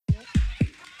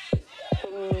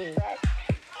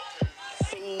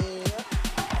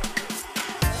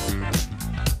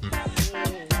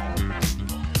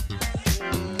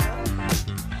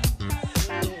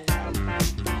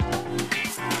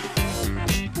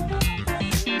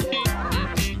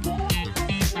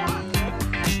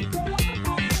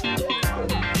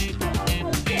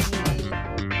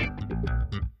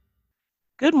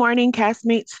Good morning,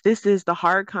 castmates. This is the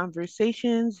Hard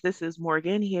Conversations. This is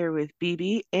Morgan here with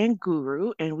BB and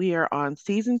Guru, and we are on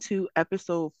season two,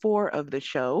 episode four of the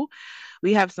show.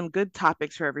 We have some good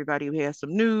topics for everybody. We have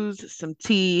some news, some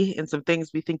tea, and some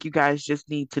things we think you guys just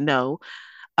need to know.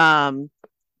 Um,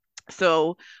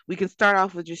 so we can start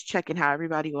off with just checking how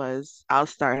everybody was. I'll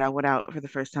start. I went out for the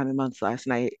first time in months last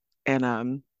night, and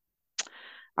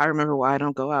I remember why I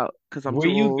don't go out because I'm Where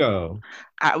too you old. go?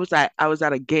 I was at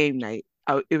a game night.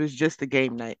 It was just a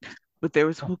game night, but there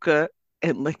was hookah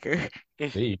and liquor, There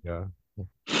you go.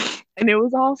 and it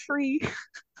was all free.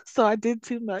 So I did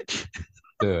too much.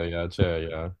 Chill,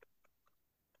 yeah.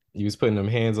 You was putting them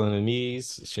hands on the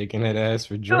knees, shaking that ass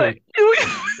for Like, drink.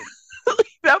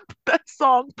 that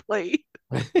song played.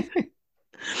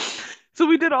 So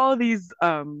we did all of these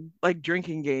like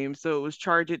drinking games. So it was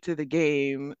charge it to the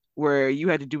game where you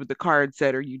had to do with the card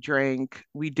set or you drank.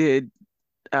 We did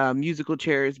musical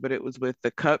chairs, but it was with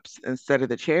the cups instead of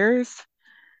the chairs.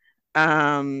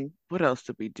 What else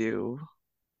did we do?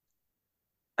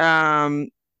 Um,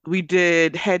 we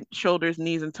did head, shoulders,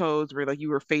 knees, and toes, where like you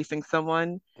were facing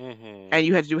someone Hmm. and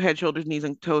you had to do head, shoulders, knees,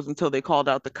 and toes until they called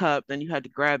out the cup. Then you had to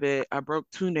grab it. I broke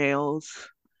two nails,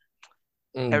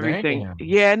 everything. Damn.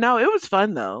 Yeah, no, it was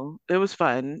fun though. It was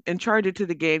fun. And charge it to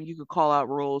the game, you could call out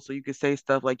rules. So you could say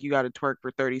stuff like you got to twerk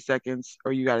for 30 seconds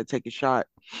or you got to take a shot.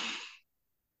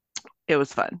 It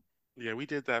was fun. Yeah, we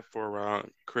did that for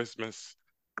Christmas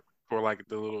for like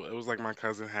the little. It was like my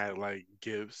cousin had like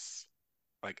gifts,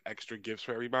 like extra gifts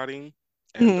for everybody,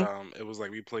 and Mhm. it was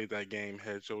like we played that game,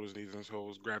 head, shoulders, knees, and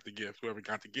toes. Grab the gift. Whoever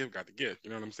got the gift got the gift.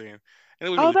 You know what I'm saying? And it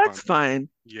was Oh, really that's fun. fun.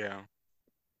 Yeah.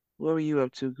 What were you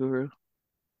up to, Guru?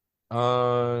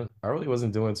 I really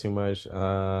wasn't doing too much.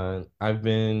 I've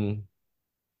been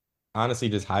honestly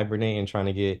just hibernating, trying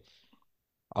to get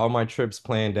all my trips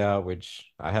planned out, which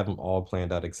I have them all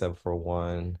planned out except for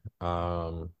one.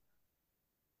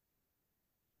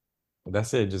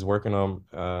 That's it. Just working on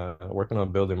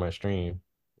building my stream.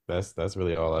 That's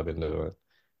really all I've been doing.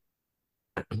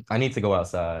 I need to go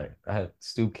outside. I have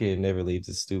stoop kid never leaves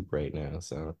the stoop right now,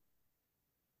 so.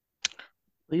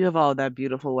 You have all that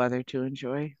beautiful weather to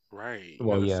enjoy. Right. You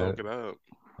Well, gotta yeah, soak it up.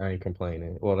 I ain't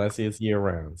complaining. Well, that's it's year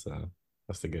round, so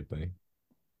that's the good thing.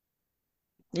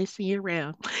 They see you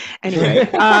around. Anyway,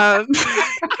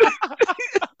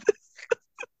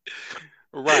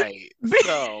 Right.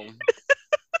 So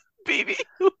baby,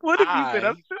 what have you been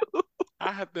up I to?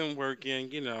 I have been working.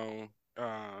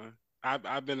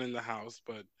 I've been in the house,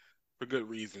 but for good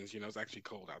reasons. It's actually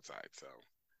cold outside, so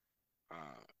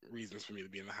reasons for me to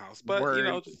be in the house. But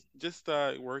Word. just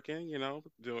working.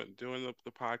 Doing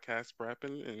the podcast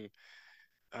prepping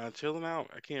and chilling out.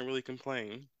 I can't really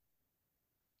complain.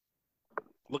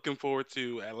 Looking forward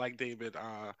to, like David,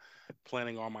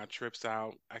 planning all my trips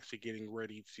out. Actually, getting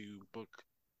ready to book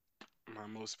my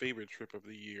most favorite trip of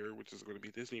the year, which is going to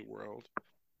be Disney World.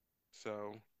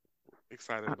 So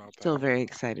excited I'm about still that. very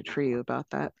excited for you about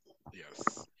that. Yes,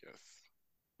 yes.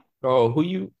 Oh, who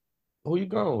you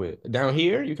going with? Down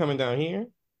here? You coming down here?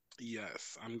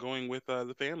 Yes, I'm going with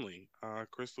the family,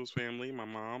 Crystal's family, my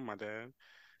mom, my dad.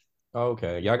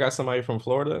 Okay. Y'all got somebody from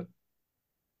Florida?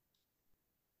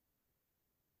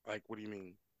 Like, what do you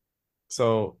mean?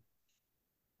 So,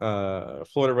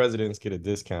 Florida residents get a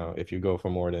discount if you go for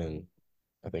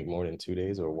I think more than 2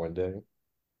 days or one day.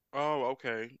 Oh,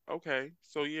 okay, okay.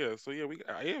 So yeah,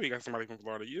 we got somebody from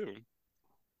Florida. You?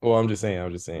 Well, I'm just saying,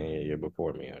 yeah, you're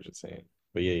before me. I was just saying.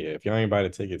 But yeah, if y'all ain't buy the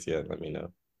tickets yet, let me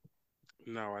know.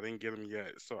 No, I didn't get them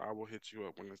yet. So I will hit you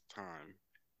up when it's time.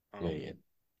 Yeah, yeah. Um,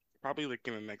 Probably like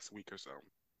in the next week or so.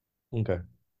 Okay.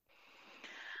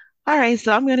 All right,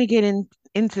 so I'm gonna get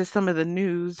into some of the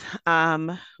news.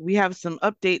 We have some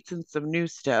updates and some new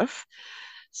stuff.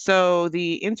 So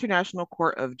the International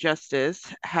Court of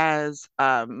Justice has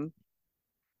gone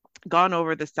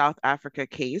over the South Africa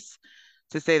case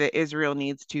to say that Israel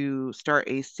needs to start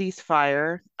a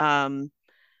ceasefire.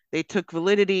 They took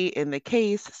validity in the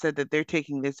case, said that they're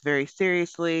taking this very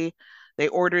seriously. They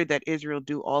ordered that Israel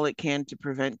do all it can to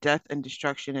prevent death and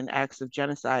destruction and acts of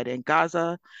genocide in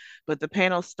Gaza. But the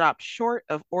panel stopped short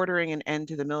of ordering an end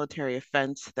to the military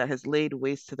offense that has laid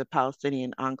waste to the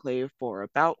Palestinian enclave for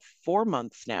about 4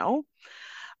 months now.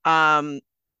 Um,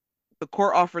 the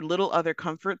court offered little other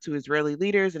comfort to Israeli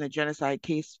leaders in a genocide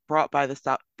case brought by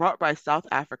South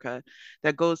Africa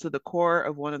that goes to the core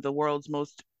of one of the world's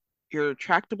most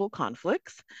irretractable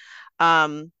conflicts.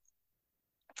 Um,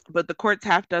 but the court's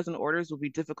half dozen orders will be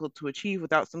difficult to achieve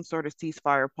without some sort of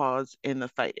ceasefire pause in the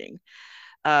fighting.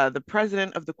 The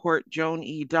president of the court, Joan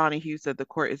E. Donahue, said the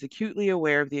court is acutely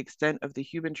aware of the extent of the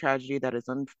human tragedy that is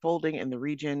unfolding in the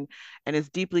region and is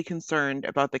deeply concerned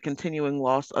about the continuing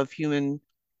loss of human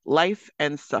life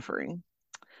and suffering.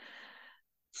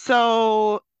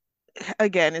 So,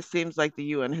 again, it seems like the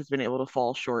UN has been able to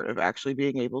fall short of actually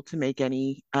being able to make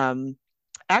any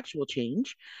actual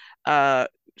change. Uh,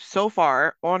 so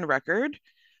far, on record,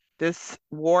 this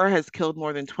war has killed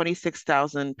more than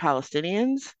 26,000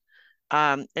 Palestinians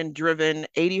and driven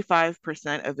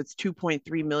 85% of its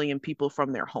 2.3 million people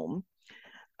from their home.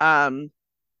 Um,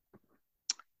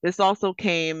 this also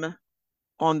came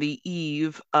on the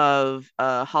eve of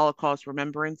Holocaust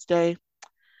Remembrance Day,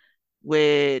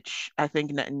 which I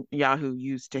think Netanyahu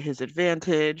used to his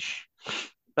advantage.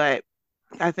 But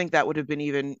I think that would have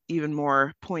been even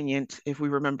more poignant if we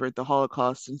remembered the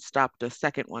Holocaust and stopped a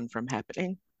second one from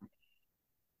happening.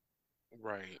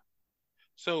 Right.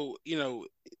 So,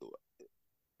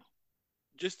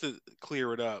 just to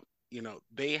clear it up,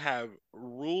 they have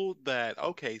ruled that,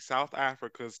 okay, South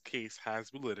Africa's case has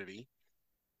validity.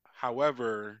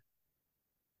 However,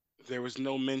 there was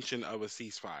no mention of a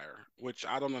ceasefire, which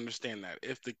I don't understand that.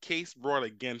 If the case brought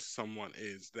against someone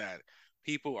is that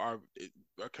people are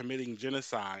committing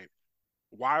genocide,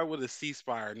 why would a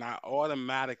ceasefire not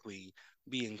automatically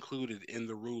be included in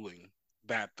the ruling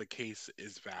that the case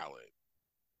is valid?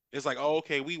 It's like, oh,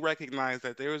 okay, we recognize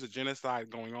that there is a genocide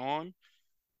going on,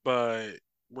 but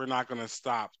we're not going to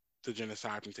stop the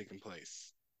genocide from taking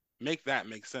place. Make that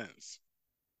make sense.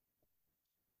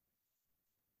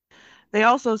 They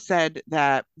also said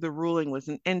that the ruling was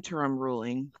an interim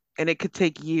ruling and it could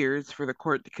take years for the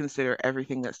court to consider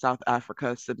everything that South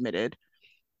Africa submitted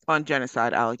on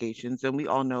genocide allegations. And we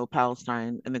all know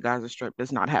Palestine and the Gaza Strip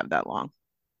does not have that long.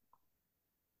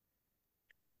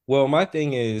 Well, my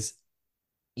thing is,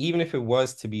 even if it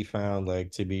was to be found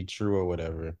like to be true or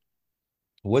whatever,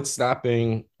 what's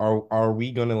stopping? Are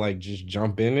we gonna like just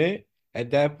jump in it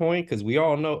at that point? Because we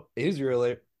all know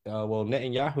Israel. Well,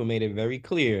 Netanyahu made it very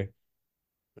clear.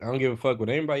 I don't give a fuck what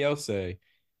anybody else say.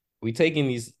 We taking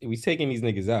these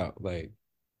niggas out. Like,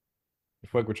 the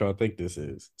fuck what y'all think this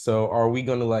is? So, are we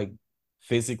gonna like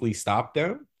physically stop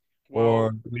them, or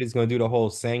Well, we just gonna do the whole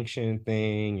sanction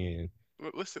thing and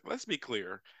listen, let's be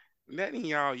clear.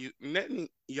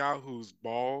 Netanyahu's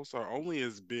balls are only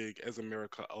as big as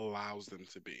America allows them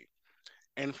to be.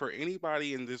 And for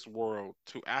anybody in this world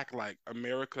to act like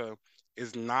America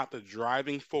is not the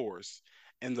driving force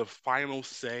and the final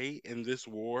say in this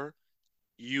war,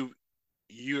 you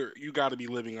you got to be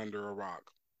living under a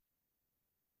rock.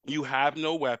 You have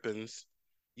no weapons,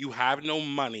 you have no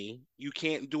money, you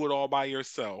can't do it all by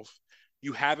yourself.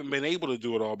 You haven't been able to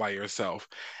do it all by yourself.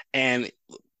 And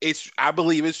I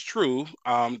believe it's true.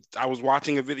 I was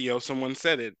watching a video, someone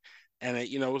said it, and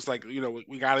it's like,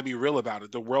 we got to be real about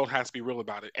it. The world has to be real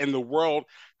about it. And the world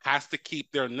has to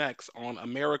keep their necks on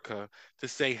America to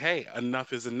say, hey,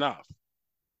 enough is enough.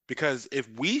 Because if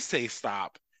we say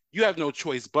stop, you have no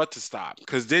choice but to stop.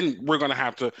 Because then we're gonna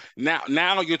have to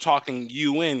now you're talking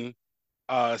UN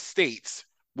states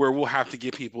where we'll have to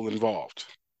get people involved.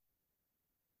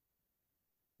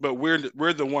 But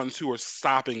we're the ones who are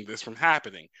stopping this from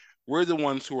happening. We're the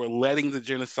ones who are letting the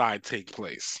genocide take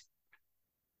place.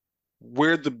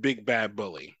 We're the big bad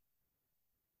bully.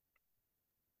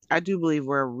 I do believe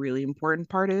we're a really important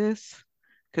part of this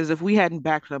because if we hadn't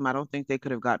backed them, I don't think they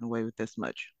could have gotten away with this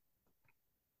much.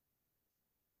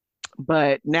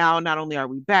 But now, not only are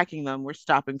we backing them, we're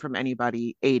stopping from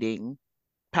anybody aiding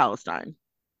Palestine,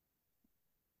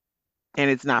 and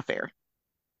it's not fair.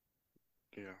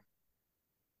 Yeah.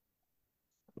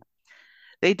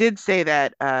 They did say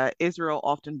that Israel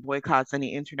often boycotts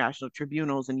any international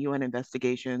tribunals and UN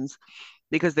investigations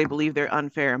because they believe they're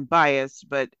unfair and biased.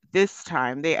 But this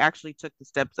time, they actually took the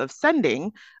steps of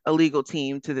sending a legal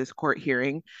team to this court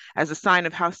hearing as a sign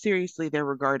of how seriously they're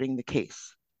regarding the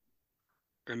case.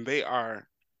 And they are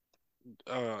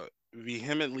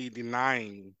vehemently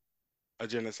denying a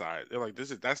genocide. They're like,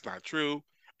 that's not true.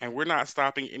 And we're not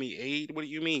stopping any aid. What do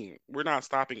you mean? We're not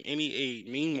stopping any aid.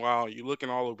 Meanwhile, you're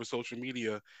looking all over social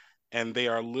media and they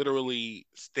are literally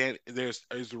there's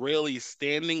Israelis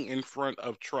standing in front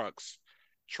of trucks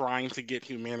trying to get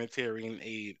humanitarian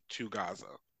aid to Gaza.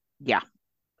 Yeah,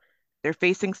 they're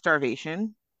facing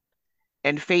starvation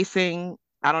and facing,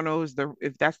 I don't know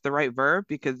if that's the right verb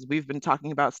because we've been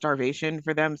talking about starvation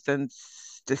for them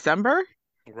since December.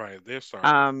 Right, they're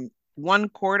starving.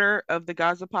 1/4 of the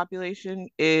Gaza population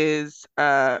is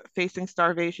facing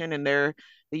starvation, and the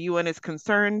UN is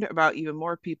concerned about even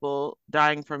more people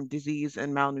dying from disease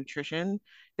and malnutrition.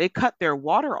 They cut their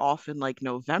water off in like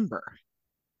November.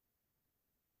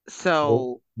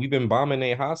 well, So we've been bombing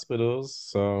their hospitals,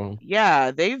 so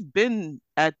Yeah, they've been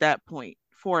at that point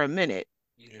for a minute.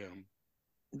 Yeah.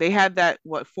 They had that,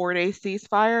 what, 4 day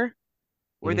ceasefire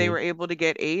where they were hmm able to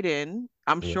get aid in.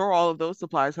 I'm yeah. sure all of those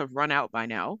supplies have run out by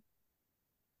now.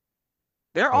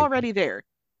 They're And already there.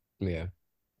 yeah.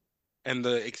 And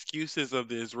the excuses of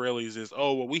the Israelis is,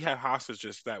 oh, well, we had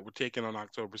hostages that were taken on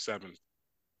October 7th.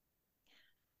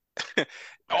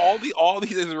 All these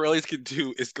Israelis can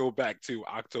do is go back to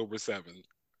October 7th.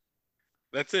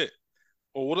 That's it.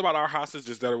 Well, what about our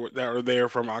hostages that are there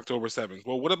from October 7th?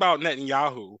 Well, what about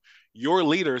Netanyahu, your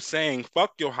leader, saying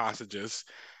 "fuck your hostages"?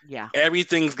 Yeah.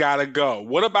 Everything's got to go.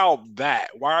 What about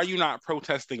that? Why are you not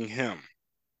protesting him?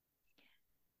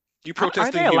 You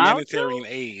Are protesting they allowed to? humanitarian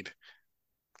aid.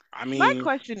 I My mean,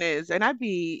 question is, and I'd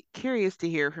be curious to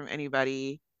hear from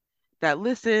anybody that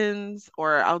listens,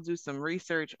 or I'll do some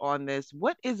research on this.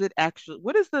 What is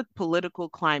the political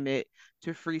climate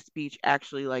to free speech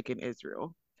actually like in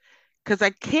Israel? Because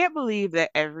I can't believe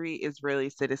that every Israeli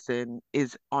citizen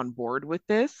is on board with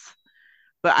this,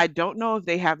 but I don't know if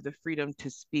they have the freedom to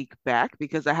speak back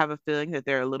because I have a feeling that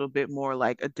they're a little bit more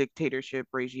like a dictatorship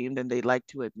regime than they like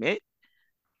to admit,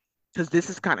 because this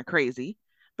is kind of crazy.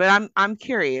 But I'm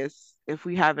curious if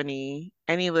we have any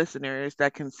listeners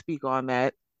that can speak on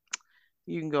that.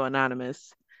 You can go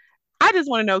anonymous. I just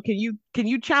want to know, can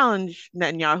you challenge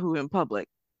Netanyahu in public,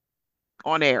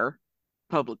 on air,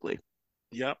 publicly?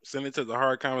 yep. Send it to the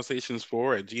hard conversations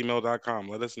 4 at gmail.com.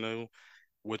 Let us know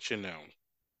what you know.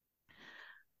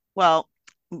 Well,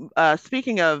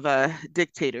 speaking of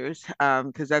dictators,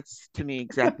 because that's to me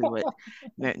exactly what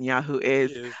Netanyahu He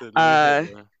is. is the new Uh,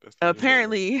 Hitler. That's the new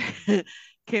Hitler. Apparently,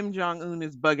 Kim Jong Un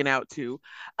is bugging out too.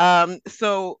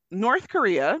 So North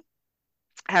Korea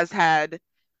has had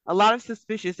a lot of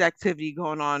suspicious activity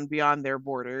going on beyond their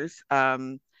borders.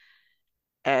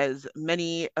 As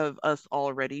many of us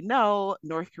already know,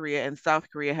 North Korea and South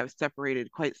Korea have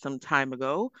separated quite some time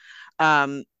ago.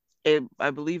 Um, I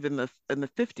believe in the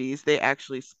 50s they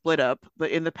actually split up, but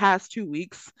in the past 2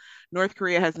 weeks, North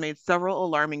Korea has made several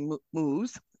alarming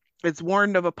moves. It's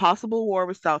warned of a possible war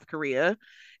with South Korea.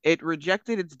 It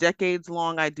rejected its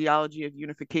decades-long ideology of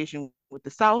unification with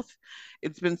the South.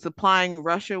 It's been supplying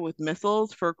Russia with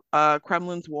missiles for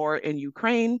Kremlin's war in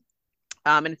Ukraine,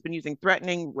 and it's been using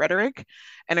threatening rhetoric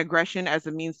and aggression as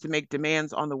a means to make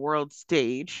demands on the world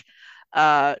stage.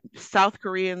 South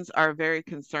Koreans are very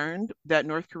concerned that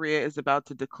North Korea is about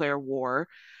to declare war.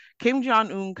 Kim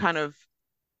Jong Un kind of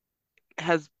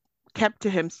has kept to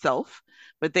himself,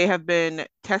 but they have been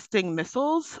testing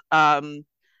missiles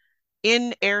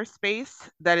in airspace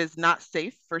that is not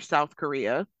safe for South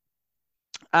Korea.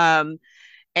 Um,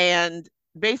 And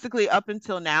basically, up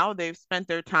until now, they've spent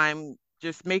their time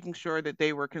just making sure that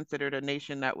they were considered a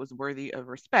nation that was worthy of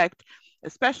respect,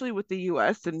 especially with the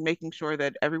US, and making sure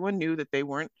that everyone knew that they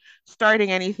weren't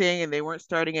starting anything and they weren't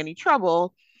starting any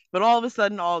trouble. But all of a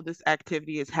sudden, all of this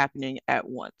activity is happening at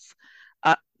once.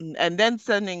 And then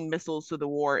sending missiles to the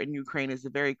war in Ukraine is a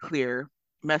very clear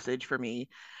message for me.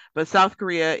 But South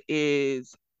Korea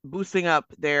is boosting up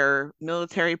their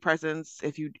military presence.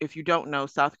 If you don't know,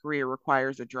 South Korea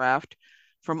requires a draft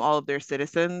from all of their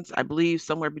citizens. I believe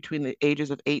somewhere between the ages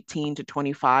of 18 to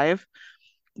 25,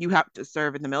 you have to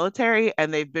serve in the military,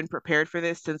 and they've been prepared for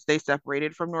this since they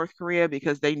separated from North Korea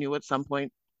because they knew at some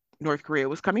point North Korea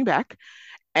was coming back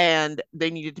and they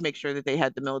needed to make sure that they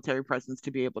had the military presence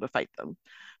to be able to fight them.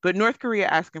 But North Korea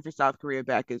asking for South Korea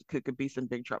back could be some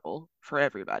big trouble for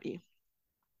everybody.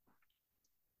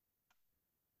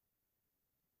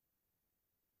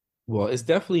 Well, it's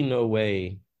definitely no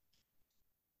way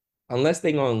unless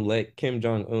they gonna let Kim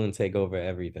Jong Un take over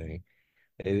everything.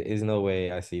 Is no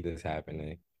way I see this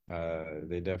happening.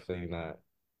 They definitely not.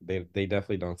 They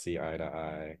definitely don't see eye to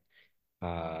eye.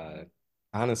 Uh,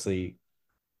 honestly,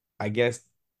 I guess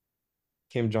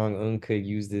Kim Jong Un could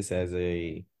use this as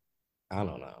a, I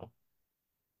don't know.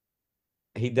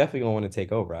 He definitely gonna want to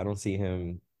take over. I don't see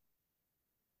him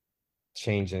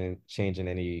changing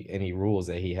any rules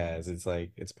that he has. It's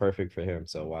like it's perfect for him.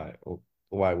 So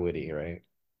why would he, right?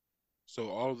 So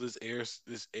all this air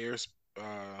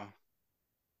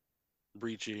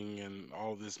breaching and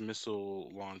all this missile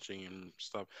launching and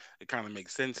stuff, it kind of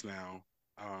makes sense now,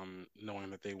 knowing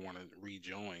that they want to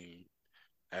rejoin,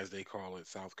 as they call it,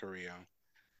 South Korea.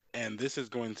 And this is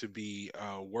going to be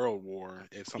a world war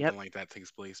if Yep. something like that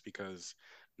takes place because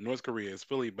North Korea is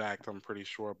fully backed, I'm pretty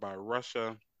sure, by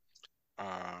Russia.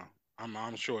 Uh,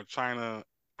 I'm sure China.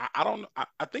 I don't.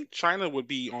 I think China would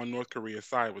be on North Korea's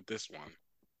side with this one,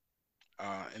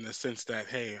 in the sense that,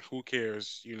 hey, who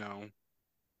cares,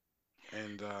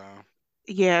 and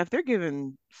Yeah, if they're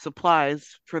giving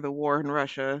supplies for the war in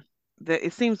Russia, that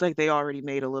it seems like they already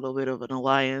made a little bit of an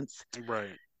alliance.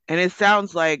 Right. And it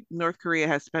sounds like North Korea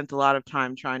has spent a lot of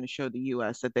time trying to show the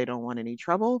US that they don't want any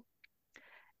trouble.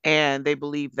 And they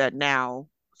believe that now,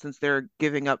 since they're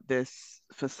giving up this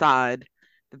facade,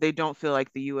 that they don't feel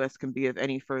like the US can be of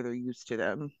any further use to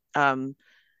them.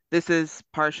 This is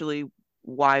partially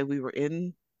why we were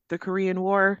in the Korean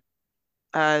War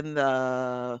in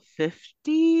the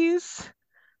 50s,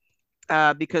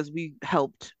 because we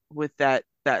helped with that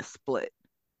split.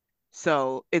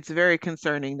 So it's very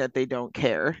concerning that they don't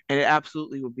care, and it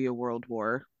absolutely would be a world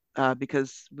war,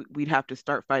 because we'd have to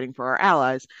start fighting for our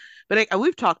allies. But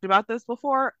we've talked about this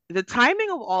before. The timing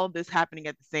of all of this happening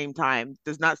at the same time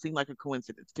does not seem like a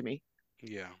coincidence to me.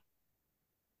 Yeah.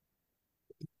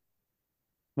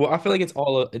 Well, I feel like it's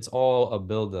all a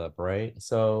buildup, right?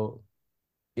 So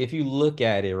if you look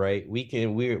at it, right,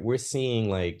 we're seeing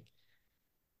like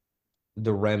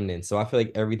the remnants. So I feel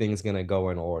like everything's gonna go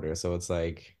in order. So it's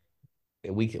like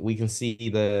we can see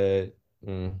the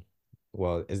mm,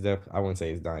 well, I wouldn't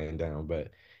say it's dying down,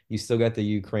 but you still got the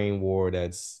Ukraine war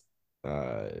that's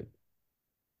uh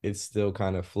it's still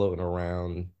kind of floating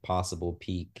around possible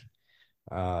peak.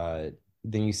 Uh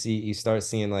then you start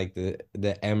seeing like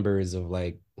the embers of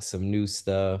like some new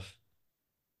stuff.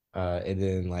 And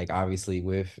then like obviously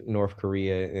with North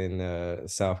Korea and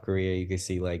South Korea, you can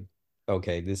see like,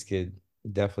 okay, this could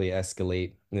definitely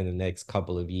escalate in the next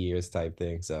couple of years type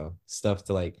thing. So stuff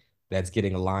to like that's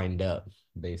getting lined up,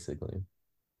 basically.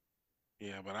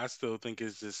 Yeah, but I still think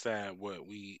it's just sad what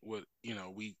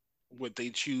they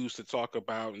choose to talk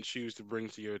about and choose to bring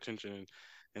to your attention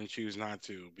and choose not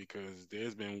to, because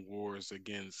there's been wars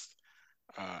against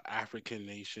African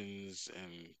nations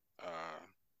and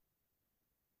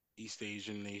East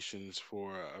Asian nations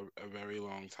for a very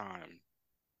long time,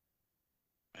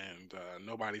 and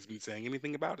nobody's been saying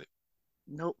anything about it.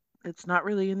 Nope, it's not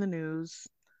really in the news.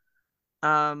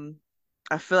 Um,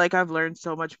 I feel like I've learned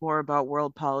so much more about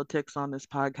world politics on this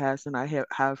podcast than I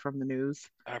have from the news.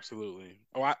 Absolutely.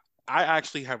 I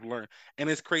actually have learned, and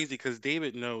it's crazy because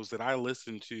David knows that I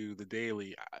listen to the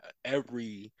Daily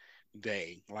every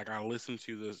day. Like I listen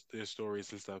to their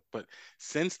stories and stuff. But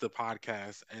since the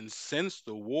podcast and since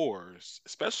the wars,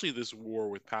 especially this war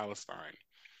with Palestine,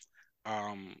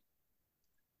 um,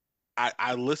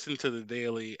 I listen to the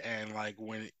Daily, and like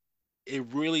when it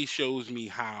really shows me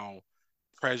how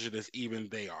prejudiced even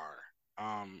they are.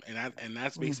 And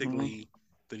that's Hmm. basically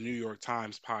the New York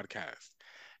Times podcast.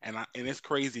 And it's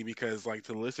crazy because like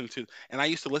to listen to, and I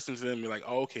used to listen to them and be like,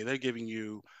 oh, okay, they're giving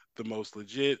you the most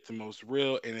legit, the most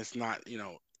real, and it's not,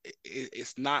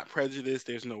 it's not prejudice.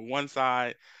 There's no one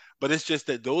side, but it's just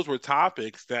that those were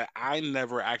topics that I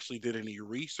never actually did any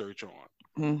research on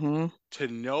Hmm. to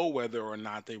know whether or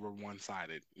not they were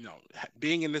one-sided.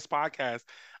 Being in this podcast,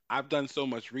 I've done so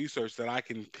much research that I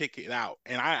can pick it out.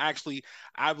 And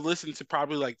I've listened to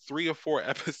probably like 3 or 4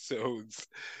 episodes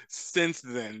since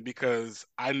then because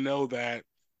I know that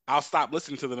I'll stop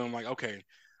listening to them. I'm like, okay,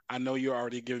 I know you're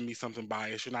already giving me something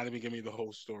biased. You're not even giving me the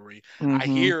whole story. I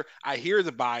Hmm. hear I hear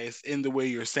the bias in the way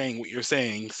you're saying what you're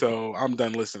saying, so I'm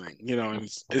done listening. And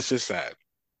it's just sad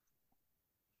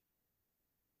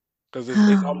because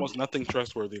it's almost nothing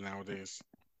trustworthy nowadays.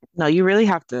 No, you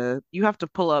have to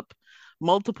pull up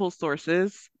multiple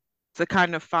sources to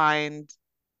kind of find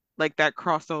like that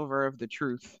crossover of the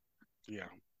truth. Yeah.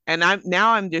 And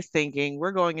I'm just thinking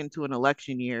we're going into an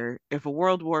election year. If a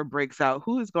world war breaks out,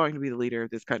 who is going to be the leader of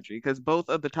this country? Because both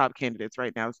of the top candidates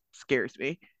right now scares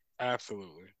me.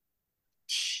 Absolutely.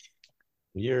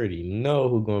 You already know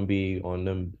who's gonna be on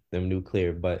them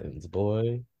nuclear buttons,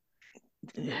 boy.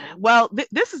 Well,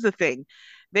 this is the thing.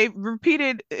 They've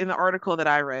repeated in the article that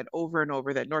I read over and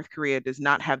over that North Korea does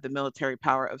not have the military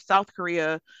power of South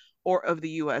Korea or of the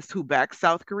US, who backs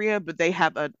South Korea, but they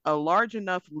have a large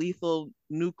enough lethal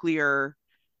nuclear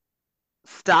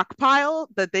stockpile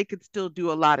that they could still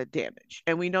do a lot of damage.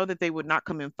 And we know that they would not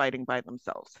come in fighting by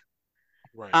themselves.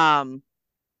 Right. Um,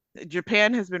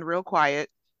 Japan has been real quiet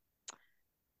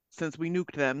since we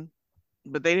nuked them,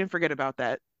 but they didn't forget about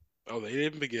that. Oh, they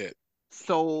didn't forget.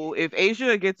 So if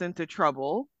Asia gets into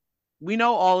trouble, we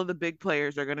know all of the big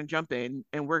players are going to jump in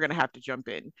and we're going to have to jump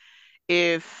in.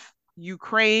 If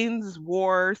Ukraine's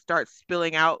war starts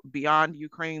spilling out beyond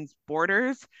Ukraine's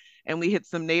borders and we hit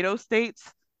some NATO states,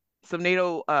 some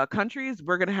NATO countries,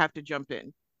 we're going to have to jump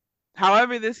in.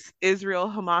 However, this Israel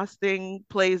Hamas thing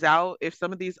plays out, if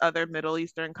some of these other Middle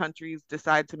Eastern countries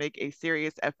decide to make a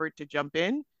serious effort to jump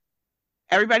in,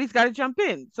 everybody's got to jump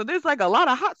in. So there's like a lot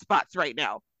of hot spots right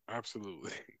now.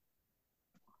 Absolutely.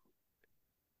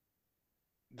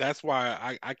 That's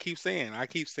why I keep saying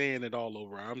it all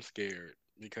over. I'm scared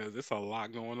because it's a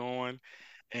lot going on,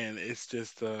 and it's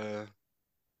just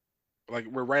like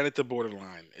we're right at the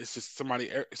borderline. It's just somebody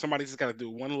just got to do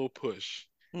one little push,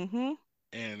 Mm-hmm.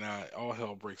 and all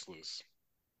hell breaks loose.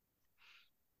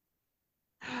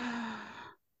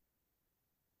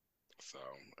 So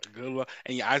good luck.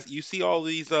 And yeah, you see all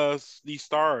these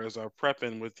stars are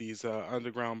prepping with these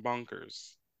underground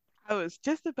bunkers. I was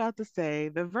just about to say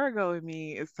the Virgo in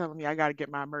me is telling me I got to get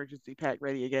my emergency pack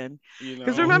ready again. You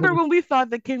Because know? remember when we thought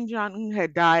that Kim Jong Un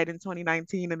had died in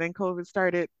 2019 and then COVID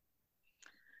started?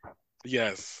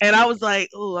 Yes, And I yes. was like,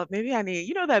 oh, maybe I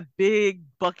need, that big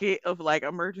bucket of like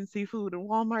emergency food in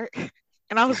Walmart.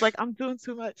 And I was like, I'm doing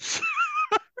too much.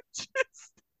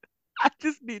 just, I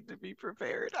just need to be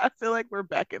prepared. I feel like we're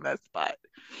back in that spot.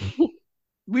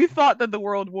 We thought that the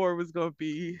world war was going to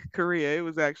be Korea. It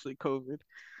was actually COVID.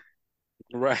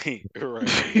 Right,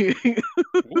 right.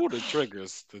 Ooh, the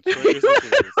triggers, the triggers, the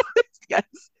triggers. Yes.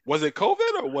 Was it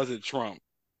COVID or was it Trump?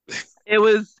 It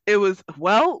was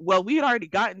well, we had already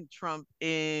gotten Trump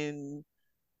in.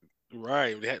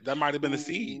 Right, that might have been a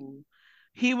seed.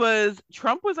 Ooh,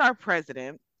 Trump was our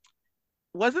president.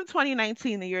 Wasn't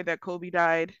 2019 the year that Kobe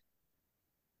died?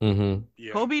 Mm-hmm.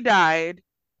 Yeah, Kobe died,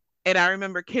 and I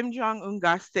remember Kim Jong Un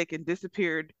got sick and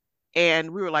disappeared,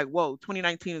 and we were like, "Whoa,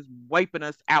 2019 is wiping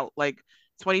us out. Like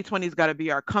 2020's got to be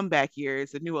our comeback year.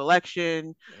 It's a new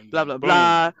election, and blah then blah boom.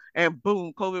 blah." And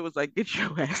boom, Kobe was like, "Get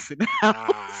your ass in the house.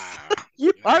 Ah,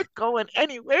 You aren't going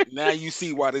anywhere. now you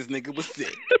see why this nigga was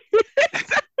sick.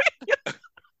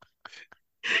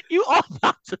 You all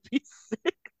about to be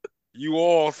sick." You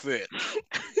all sick.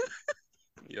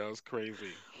 Yeah, it's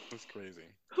crazy. It's crazy.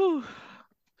 Whew.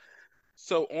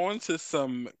 So on to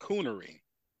some coonery.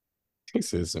 He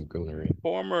says some coonery.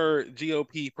 Former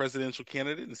GOP presidential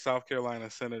candidate and South Carolina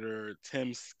Senator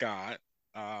Tim Scott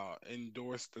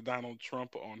endorsed Donald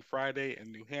Trump on Friday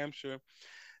in New Hampshire,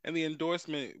 and the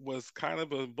endorsement was kind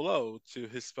of a blow to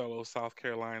his fellow South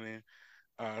Carolinian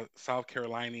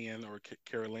or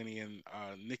Carolinian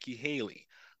Nikki Haley,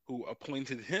 who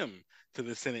appointed him to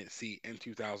the Senate seat in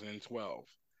 2012.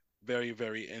 Very,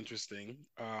 very interesting.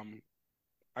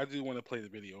 I do want to play the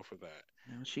video for that.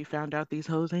 She found out these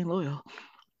hoes ain't loyal.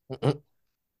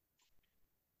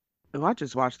 Oh, I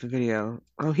just watched the video.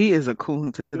 Oh, he is a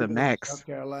coon to the max. South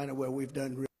Carolina, where we've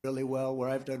done really well, where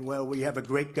I've done well. We have a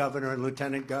great governor and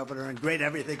lieutenant governor and great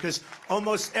everything, because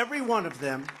almost every one of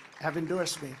them have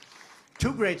endorsed me.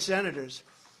 Two great senators,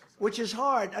 which is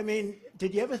hard. I mean,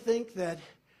 did you ever think that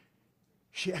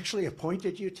she actually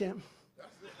appointed you, Tim?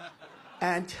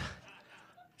 And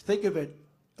think of it,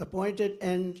 appointed,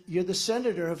 and you're the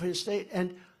senator of his state,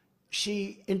 and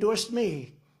she endorsed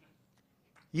me.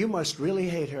 You must really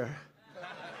hate her.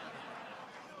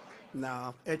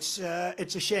 No, it's a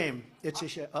shame. It's a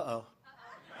shame. Uh-oh.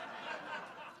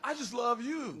 I just love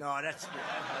you. No,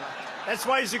 that's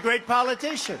why he's a great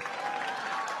politician.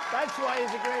 That's why he's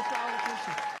a great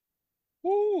politician.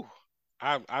 Woo!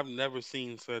 I've never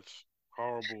seen such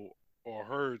horrible or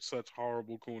heard such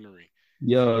horrible coonery.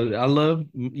 Yo, I love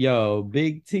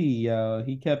Big T, yo.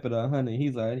 He kept it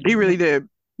 100. He really did.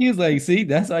 He was like, see,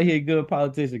 that's why he a good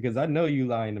politician, because I know you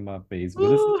lying to my face, but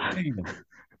Ooh.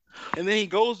 And then he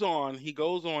goes on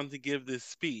to give this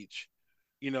speech,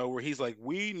 where he's like,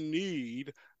 we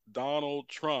need Donald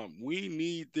Trump. We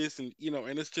need this, and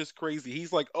and it's just crazy.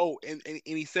 He's like, oh, and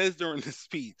he says during the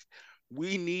speech,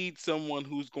 we need someone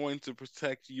who's going to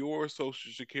protect your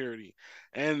Social Security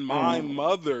and my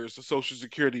mother's Social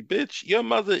Security. Bitch, your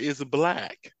mother is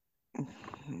black. Oh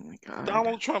my God.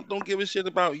 Donald Trump don't give a shit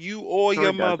about you or Sure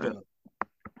your doesn't. mother.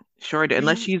 Sure,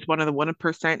 unless she's one of the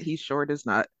 1%, he sure does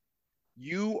not.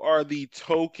 You are the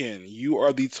token. You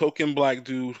are the token black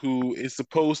dude who is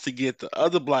supposed to get the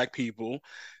other black people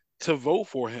to vote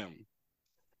for him.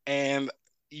 And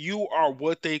you are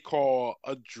what they call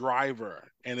a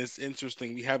driver. And it's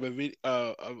interesting. We have a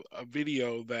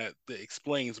video that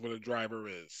explains what a driver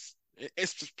is.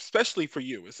 It's especially for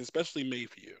you. It's especially made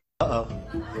for you. Uh-oh.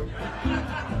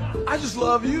 I just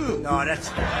love you. No,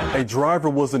 that's... A driver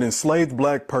was an enslaved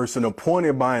black person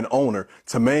appointed by an owner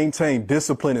to maintain,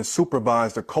 discipline, and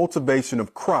supervise the cultivation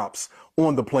of crops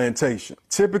on the plantation.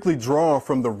 Typically drawn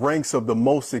from the ranks of the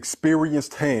most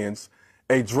experienced hands,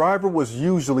 a driver was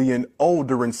usually an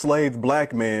older enslaved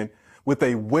black man with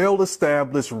a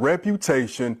well-established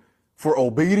reputation for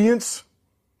obedience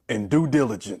and due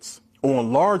diligence.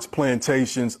 On large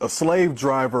plantations, a slave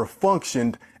driver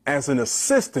functioned as an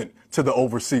assistant to the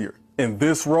overseer. In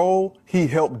this role, he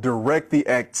helped direct the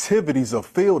activities of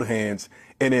field hands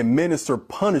and administer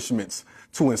punishments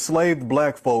to enslaved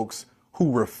black folks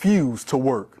who refused to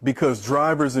work because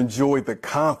drivers enjoyed the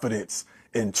confidence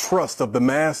and trust of the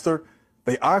master.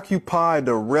 They occupied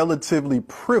a relatively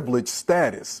privileged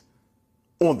status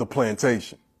on the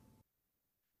plantation.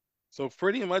 So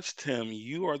pretty much, Tim,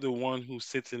 you are the one who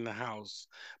sits in the house.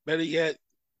 Better yet,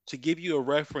 to give you a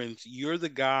reference, you're the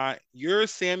guy, you're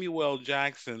Samuel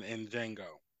Jackson in Django.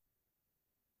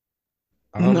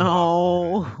 Oh my,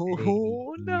 No, hey,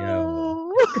 yo.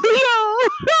 no, no.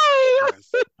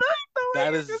 Yes. The way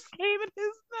That you is just came in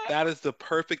his neck. that is the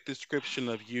perfect description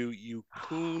of you, you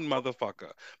coon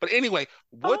motherfucker. But anyway,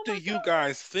 what Oh do my you God.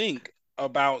 guys think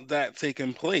about that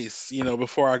taking place,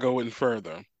 before I go in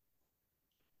further?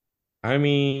 I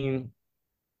mean,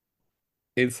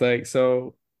 it's like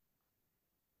so.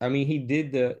 I mean, he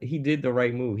did the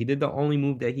right move. He did the only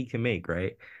move that he can make,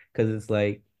 right? Because it's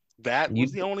like That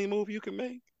was you. the only move you can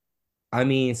make? I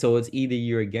mean, so it's either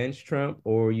you're against Trump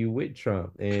or you with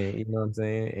Trump, and you know what I'm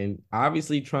saying. And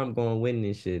obviously, Trump gonna win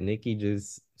this shit. Nicki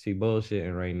she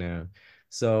bullshitting right now.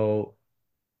 So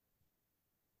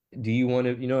do you want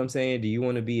to, you know what I'm saying? Do you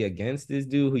want to be against this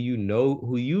dude who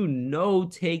you know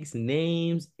takes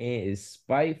names and is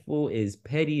spiteful, is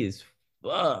petty as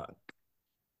fuck?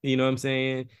 You know what I'm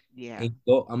saying? Yeah. And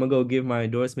I'm gonna go give my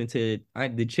endorsement to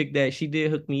the chick that she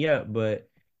did hook me up. But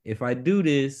if I do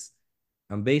this,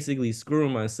 I'm basically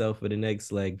screwing myself for the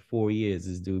next like 4 years.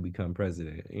 This dude become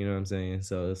president. You know what I'm saying?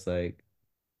 So it's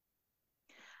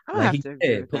I'm gonna like have he to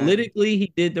agree said, with that. politically,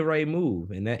 he did the right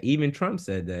move, and that even Trump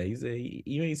said that. He said,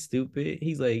 "You ain't stupid."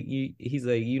 He's like,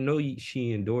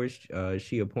 she endorsed,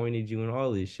 she appointed you and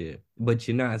all this shit, but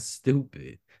you're not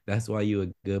stupid. That's why you a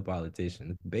good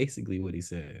politician. Basically, what he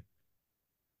said.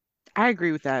 I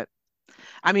agree with that.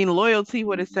 I mean, loyalty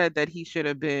would have said that he should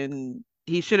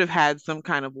have had some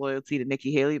kind of loyalty to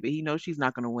Nikki Haley, but he knows she's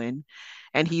not going to win.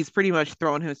 And he's pretty much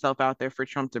throwing himself out there for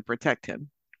Trump to protect him.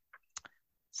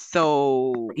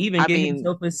 So, Even I get mean,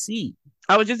 himself a seat.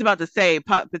 I was just about to say,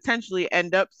 potentially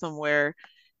end up somewhere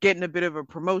getting a bit of a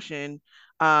promotion.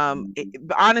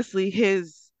 But honestly,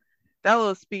 that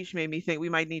little speech made me think we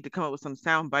might need to come up with some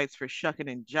sound bites for shucking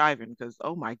and jiving because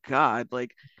oh my God,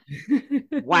 like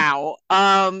wow.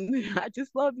 I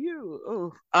just love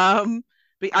you. Ooh.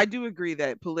 But I do agree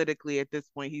that politically at this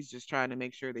point he's just trying to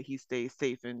make sure that he stays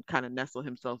safe and kind of nestle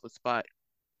himself a spot.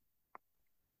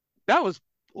 That was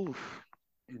oof.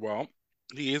 Well,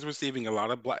 he is receiving a lot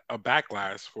of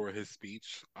backlash for his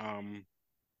speech. And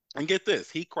get this,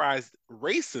 he cries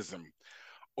racism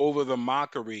over the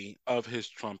mockery of his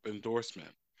Trump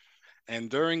endorsement. And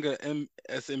during a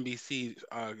MSNBC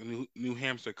New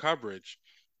Hampshire coverage,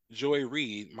 Joy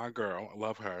Reid, my girl, I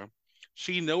love her,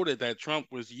 she noted that Trump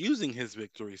was using his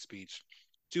victory speech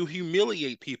to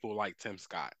humiliate people like Tim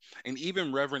Scott. And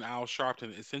even Reverend Al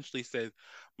Sharpton essentially said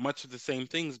much of the same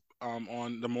things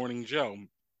on The Morning Joe.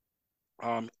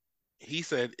 Um, he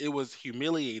said it was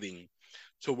humiliating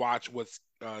to watch what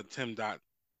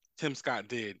Tim Scott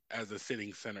did as a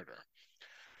sitting senator.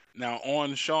 Now,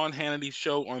 on Sean Hannity's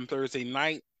show on Thursday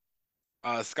night,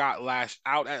 Scott lashed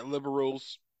out at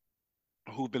liberals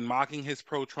who've been mocking his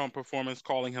pro Trump performance,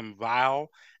 calling him vile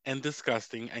and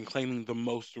disgusting, and claiming the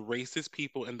most racist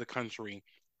people in the country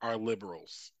are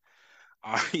liberals.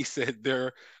 He said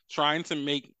they're trying to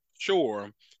make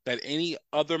sure that any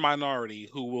other minority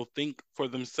who will think for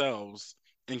themselves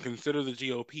and consider the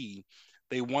GOP,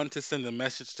 they want to send a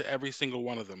message to every single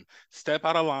one of them. Step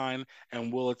out of line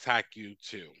and we'll attack you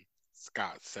too,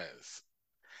 Scott says.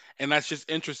 And that's just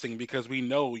interesting because we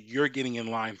know you're getting in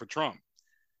line for Trump.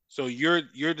 So you're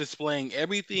displaying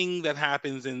everything that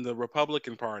happens in the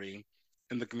Republican Party,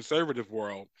 in the conservative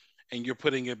world, and you're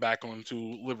putting it back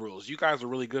onto liberals. You guys are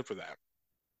really good for that.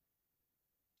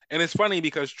 And it's funny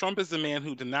because Trump is the man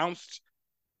who denounced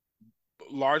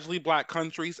largely black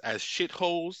countries as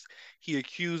shitholes. He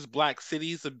accused black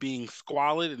cities of being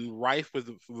squalid and rife with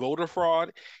voter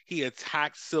fraud. He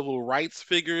attacked civil rights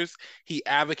figures. He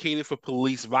advocated for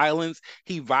police violence.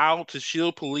 He vowed to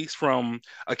shield police from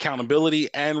accountability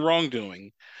and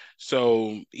wrongdoing.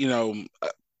 So,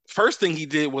 first thing he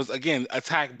did was, again,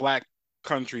 attack black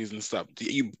countries and stuff,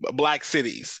 black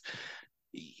cities.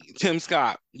 Tim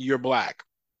Scott, you're black.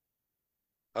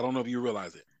 I don't know if you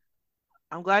realize it.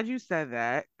 I'm glad you said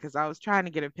that because I was trying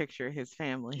to get a picture of his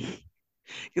family.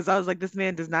 Because I was like, this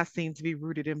man does not seem to be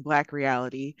rooted in Black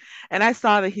reality. And I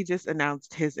saw that he just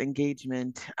announced his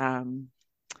engagement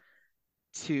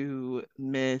to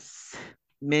Miss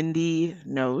Mindy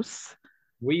Nose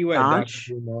Where you at, Dr. Naunch,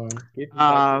 Umar? Get the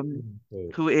Dr. um,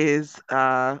 Umar. who is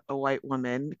a white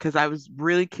woman. Because I was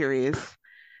really curious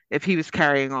if he was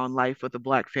carrying on life with a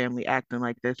black family acting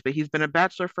like this, but he's been a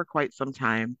bachelor for quite some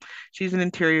time. She's an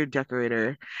interior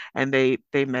decorator, and they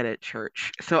met at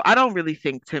church. So I don't really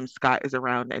think Tim Scott is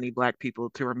around any black people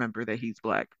to remember that he's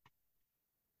black.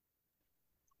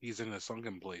 He's in a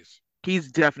sunken place.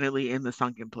 He's definitely in the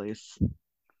sunken place.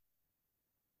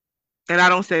 And I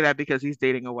don't say that because he's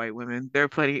dating a white woman. There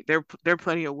are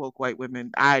plenty of woke white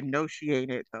women. I know she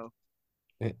ain't it though.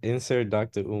 Insert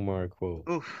Dr. Umar quote.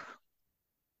 Oof.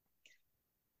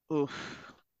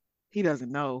 Oof. He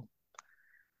doesn't know.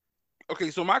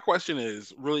 Okay, so my question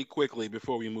is really quickly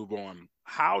before we move on: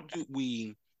 how do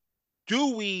we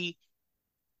do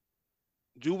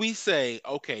we say,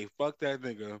 okay, fuck that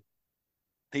nigga,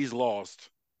 he's lost,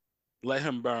 let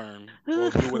him burn or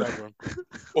do whatever,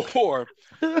 or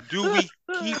do we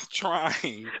keep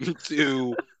trying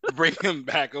to bring him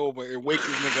back over and wake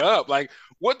this nigga up? Like,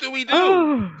 what do we do?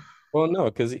 Oh. Well, no,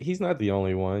 because he's not the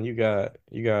only one. You got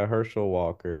Herschel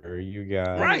Walker. You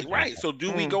got Right, Mm, right. So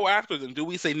do we mm. go after them? Do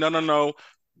we say no, no, no?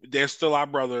 They're still our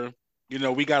brother. You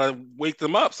know, we gotta wake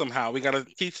them up somehow. We gotta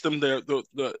teach them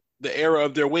the error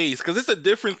of their ways because it's a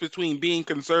difference between being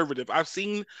conservative. I've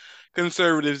seen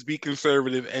conservatives be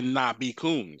conservative and not be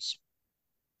coons.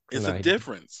 It's a nah,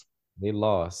 difference. they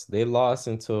lost. They lost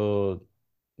until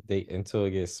it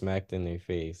gets smacked in their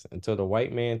face. Until the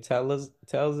white man tells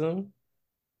them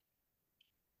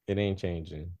it ain't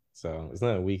changing. So it's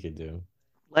nothing we could do.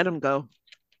 Let him go.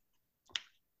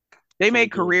 They So we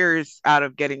made do. careers out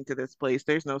of getting to this place.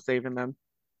 There's no saving them.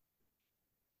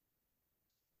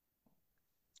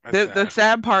 That's The sad.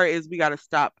 sad part is we gotta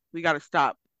stop. We gotta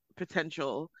stop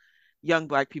potential young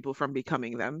black people from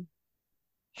becoming them.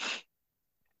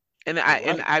 And I You're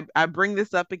and right. I bring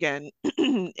this up again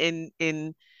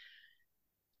in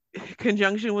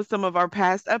conjunction with some of our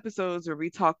past episodes where we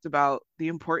talked about the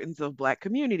importance of black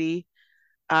community.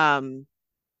 Um,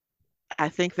 I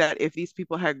think that if these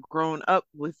people had grown up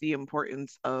with the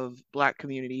importance of black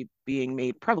community being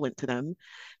made prevalent to them,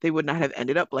 they would not have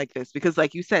ended up like this. Because,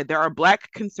 like you said, there are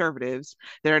black conservatives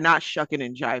that are not shucking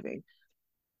and jiving.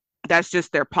 That's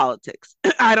just their politics.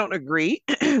 I don't agree,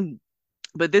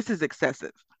 but this is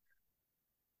excessive.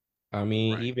 I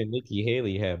mean, Right. even Nikki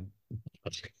Haley had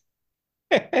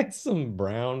some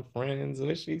brown friends.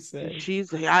 What she say?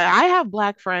 I have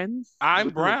black friends I'm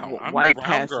with the brown. I'm a white brown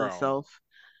passing girl. self.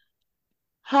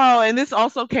 Oh, and this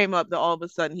also came up that all of a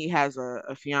sudden he has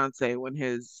a fiance when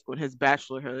his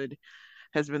bachelorhood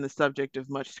has been the subject of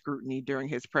much scrutiny during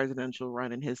his presidential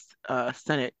run and his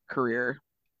Senate career.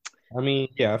 I mean,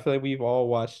 yeah, I feel like we've all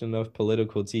watched enough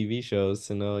political TV shows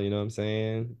to know, you know what I'm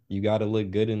saying? You got to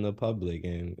look good in the public,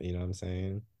 and you know what I'm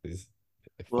saying? It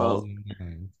falls Well, in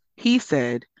line. he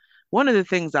said, one of the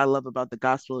things I love about the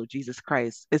gospel of Jesus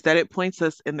Christ is that it points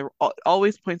us in the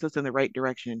always points us in the right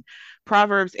direction.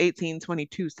 Proverbs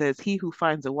 18:22 says, "He who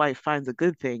finds a wife finds a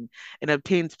good thing and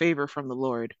obtains favor from the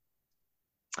Lord."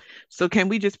 So can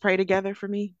we just pray together for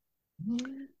me?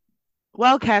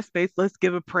 Well, castmates, let's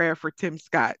give a prayer for Tim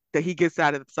Scott that he gets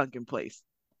out of the sunken place.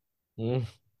 Mm.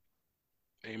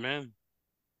 Amen.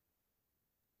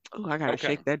 Oh, I gotta Okay.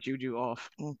 shake that juju off.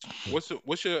 Mm.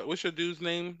 What's your dude's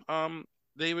name?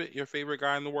 David, your favorite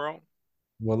guy in the world?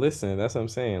 Well, listen, that's what I'm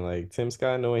saying. Like Tim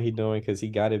Scott know what he doing because he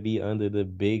got to be under the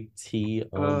big T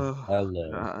Oh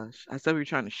umbrella. gosh, I said we were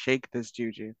trying to shake this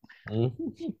juju.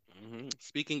 Mhm.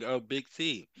 Speaking of Big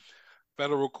T,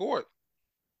 federal court,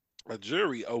 a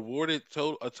jury awarded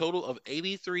a total of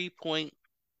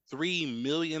 $83.3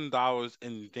 million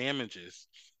in damages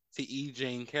to E.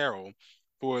 Jane Carroll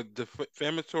for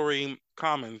defamatory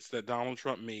comments that Donald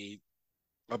Trump made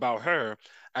about her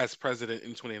as president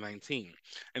in 2019.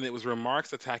 And it was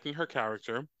remarks attacking her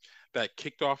character that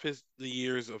kicked off the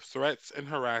years of threats and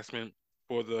harassment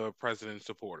for the president's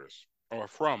supporters, or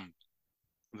from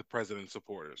the president's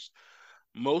supporters.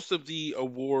 Most of the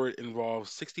award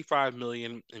involves 65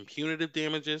 million in punitive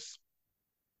damages.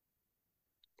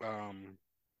 Um,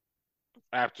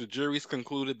 after juries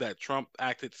concluded that Trump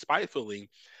acted spitefully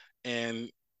and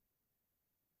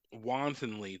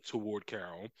wantonly toward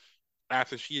Carroll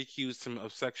after she accused him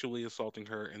of sexually assaulting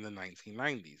her in the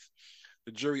 1990s.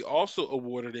 The jury also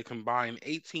awarded a combined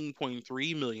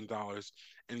 $18.3 million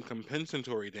in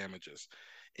compensatory damages.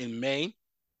 In May,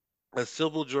 a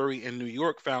civil jury in New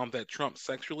York found that Trump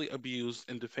sexually abused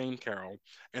and defamed Carroll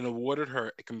and awarded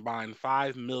her a combined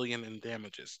 $5 million in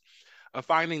damages, a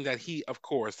finding that he, of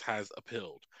course, has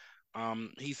appealed.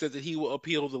 He said that he will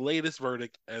appeal the latest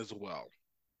verdict as well.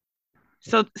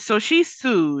 So she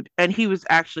sued and he was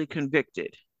actually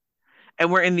convicted.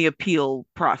 And we're in the appeal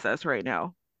process right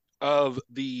now. Of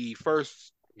the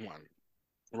first one,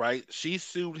 right? She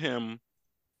sued him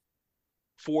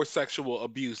for sexual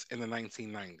abuse in the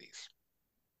 1990s.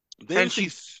 Then And she she,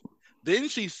 s- then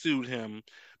she sued him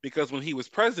because when he was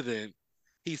president,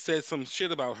 he said some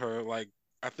shit about her, like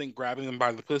I think grabbing him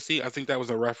by the pussy. I think that was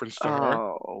a reference to her.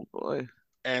 oh boy.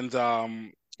 And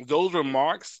those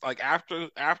remarks, like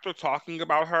after talking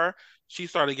about her, she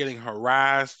started getting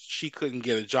harassed. She couldn't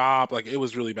get a job. Like it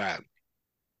was really bad.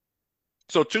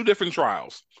 So two different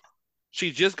trials.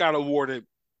 She just got awarded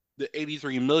the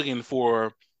 83 million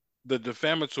for the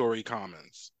defamatory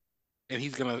comments, and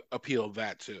he's gonna appeal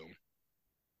that too.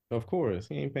 Of course,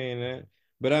 he ain't paying that.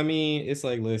 But I mean, it's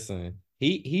like, listen,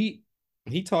 he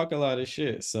talk a lot of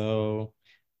shit. So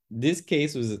this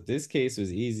case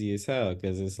was easy as hell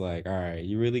because it's like, all right,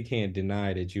 you really can't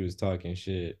deny that you was talking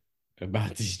shit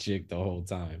about this chick the whole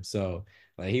time. So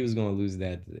like he was gonna lose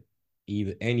that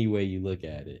either any way you look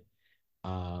at it.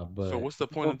 So But what's the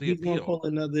point of the he's gonna appeal? pull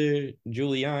another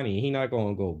Giuliani. He not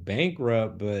gonna go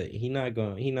bankrupt, but he not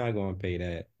gonna pay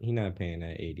that. He not paying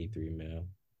that 83 mil.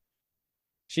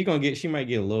 She might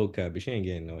get a low cut, but she ain't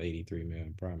getting no 83 mil.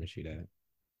 I promise you that.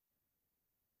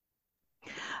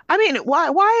 I mean, why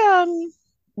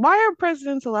are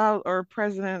presidents allowed or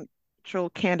presidential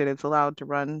candidates allowed to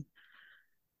run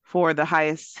for the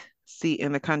highest seat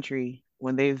in the country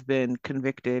when they've been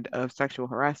convicted of sexual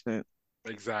harassment?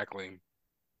 Exactly.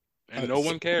 And no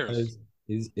one cares.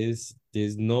 Because is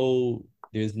there's no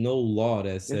law that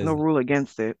There's no says, rule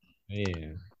against it. yeah.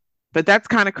 But that's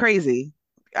kind of crazy.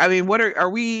 I mean, what are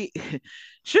we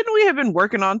shouldn't we have been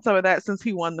working on some of that since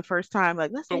he won the first time?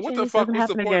 Like, let's So make what sure the this fuck doesn't was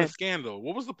the happen point of the again. scandal?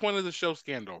 What was the point of the show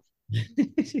Scandal?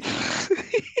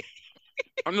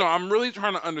 No, I'm really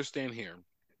trying to understand here.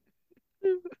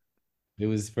 It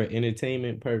was for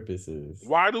entertainment purposes.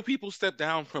 Why do people step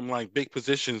down from like big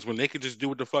positions when they could just do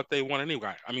what the fuck they want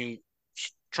anyway? I mean,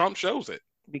 Trump shows it.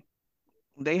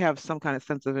 They have some kind of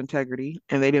sense of integrity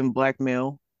and they didn't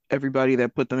blackmail everybody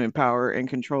that put them in power and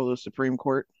control the Supreme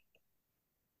Court.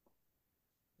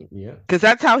 Yeah. Because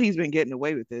that's how he's been getting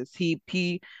away with this. He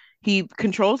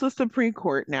controls the Supreme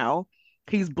Court now.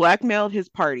 He's blackmailed his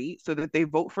party so that they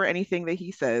vote for anything that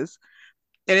he says.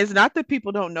 And it's not that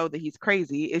people don't know that he's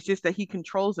crazy. It's just that he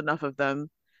controls enough of them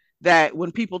that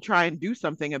when people try and do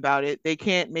something about it, they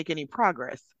can't make any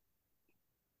progress.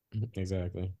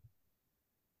 Exactly.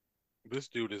 This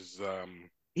dude is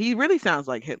He really sounds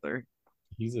like Hitler.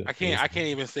 He's a I listen, can't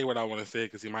even say what I want to say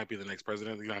because he might be the next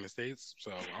president of the United States.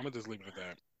 So I'm gonna just leave it at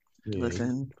that. yeah, he's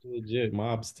Listen, a legit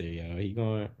mobster, yo. He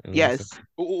going, you know what I'm saying? yes.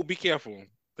 Ooh, be careful.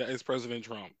 That is President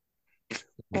Trump.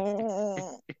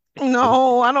 Oh,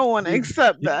 no, I don't want to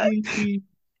accept that.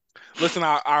 Listen,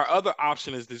 our other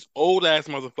option is this old ass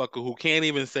motherfucker who can't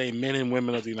even say men and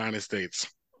women of the United States.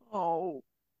 Oh,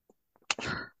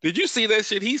 Did you see that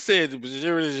shit? He said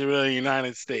the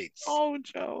United States. oh,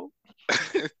 Joe.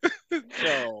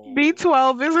 Joe.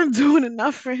 B12 isn't doing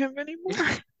enough for him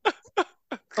anymore.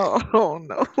 Oh,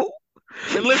 no.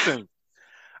 And listen,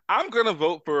 I'm gonna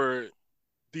vote for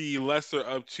the lesser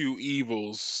of two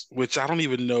evils, which I don't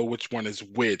even know which one is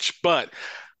which, but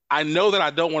I know that I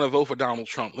don't want to vote for Donald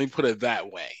Trump. Let me put it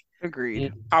that way.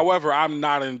 Agreed. However, I'm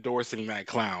not endorsing that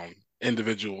clown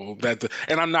individual.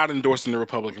 And I'm not endorsing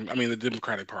the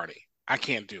Democratic Party. I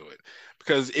can't do it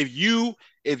because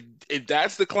if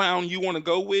that's the clown you want to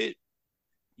go with,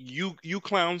 you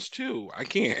clowns too. I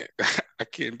can't. I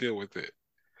can't deal with it.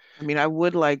 I mean, I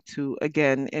would like to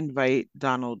again invite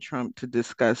Donald Trump to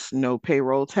discuss no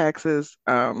payroll taxes.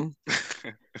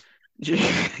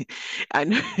 I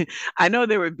know, I know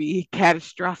there would be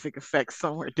catastrophic effects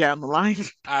somewhere down the line.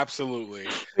 Absolutely.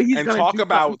 But he's And gonna do something talk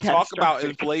about catastrophic.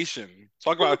 inflation.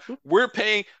 Talk about we're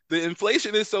paying the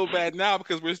inflation is so bad now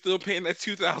because we're still paying that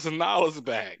 $2,000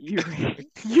 back. You're right.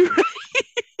 You're right.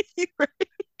 You're right.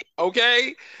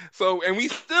 Okay? So and we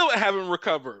still haven't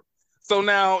recovered. So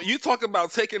now you talk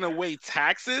about taking away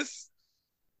taxes.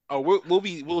 Oh,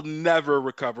 we'll never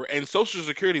recover, and Social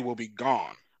Security will be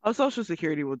gone. Oh, Social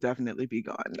Security will definitely be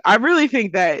gone. I really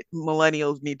think that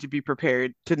millennials need to be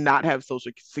prepared to not have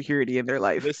Social Security in their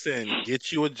life. Listen,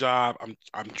 get you a job.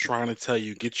 I'm trying to tell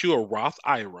you, get you a Roth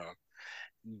IRA,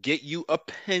 get you a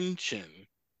pension.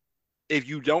 If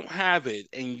you don't have it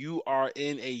and you are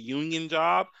in a union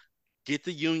job, get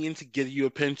the union to give you a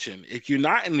pension. If you're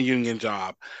not in the union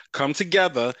job, come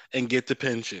together and get the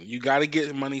pension. You got to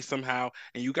get money somehow,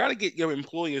 and you got to get your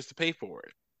employers to pay for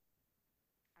it.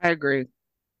 I agree.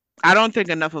 I don't think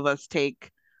enough of us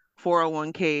take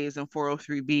 401ks and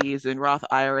 403bs and Roth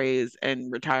IRAs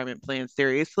and retirement plans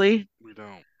seriously. We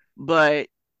don't. But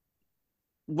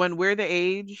when we're the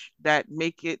age that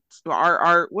make it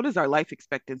our what is our life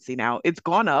expectancy now? It's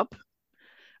gone up.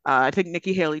 I think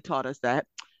Nikki Haley taught us that.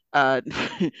 Uh,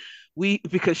 we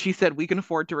because she said we can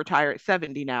afford to retire at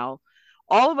 70 now.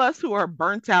 All of us who are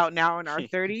burnt out now in our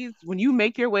 30s, when you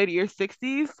make your way to your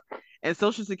 60s and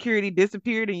Social Security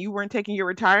disappeared and you weren't taking your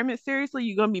retirement seriously,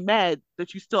 you're gonna be mad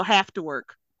that you still have to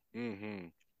work. Mm-hmm.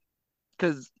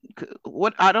 Because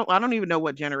what I don't even know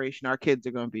what generation our kids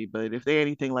are gonna be, but if they're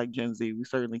anything like Gen Z, we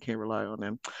certainly can't rely on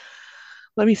them.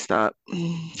 Let me stop.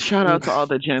 Shout out to all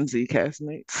the Gen Z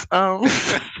castmates.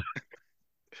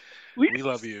 We We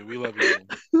love you. We love you.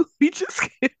 we just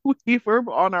can't we're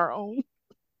on our own.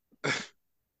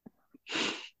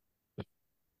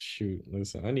 Shoot,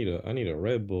 listen, I need a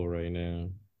Red Bull right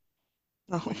now.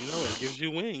 Well, you know, it Oh. gives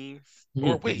you wings.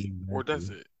 Or wait, or does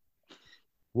Exactly. it?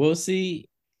 Well, see,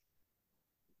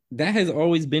 that has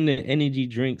always been the energy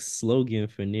drink slogan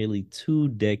for nearly 2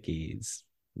 decades.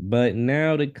 But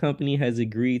now the company has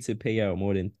agreed to pay out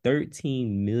more than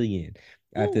 13 million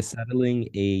after Ooh. settling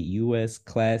a US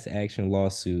class action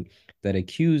lawsuit that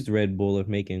accused Red Bull of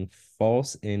making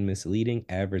false and misleading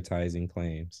advertising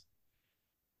claims.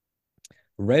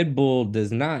 Red Bull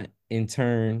does not, in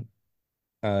turn,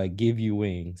 give you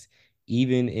wings,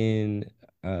 even in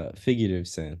figurative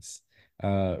sense.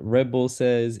 Red Bull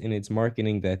says in its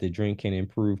marketing that the drink can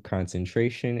improve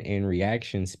concentration and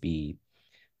reaction speed,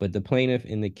 but the plaintiff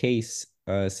in the case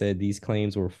said these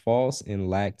claims were false and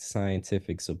lacked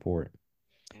scientific support.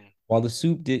 Mm. While the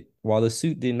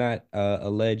suit did not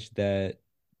allege that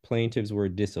plaintiffs were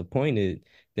disappointed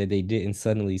that they didn't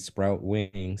suddenly sprout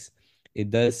wings, it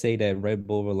does say that Red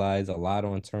Bull relies a lot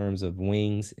on terms of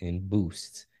wings and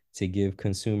boosts to give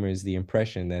consumers the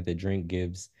impression that the drink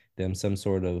gives them some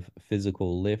sort of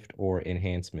physical lift or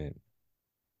enhancement.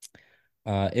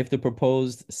 If the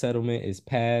proposed settlement is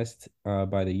passed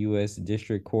by the U.S.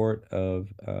 District Court of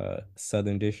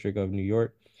Southern District of New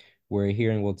York, where a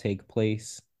hearing will take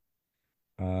place,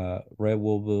 Red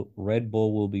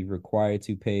Bull will be required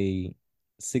to pay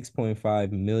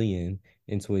 6.5 million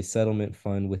into a settlement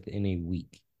fund within a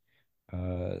week.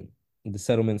 Uh, the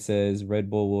settlement says Red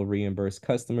Bull will reimburse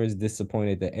customers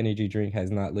disappointed that energy drink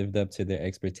has not lived up to their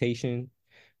expectation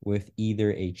with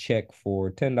either a check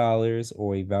for $10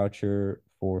 or a voucher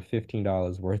for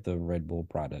 $15 worth of Red Bull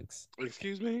products.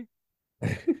 Excuse me?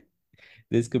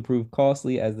 This could prove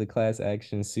costly as the class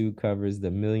action suit covers the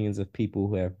millions of people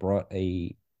who have brought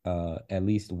a at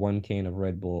least one can of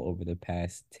Red Bull over the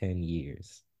past 10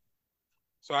 years.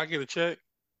 So I get a check?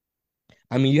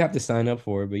 I mean, you have to sign up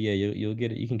for it, but yeah, you'll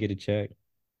get it. You can get a check.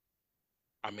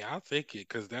 I mean, I'll take it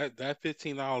because that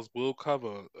 $15 will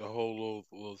cover a whole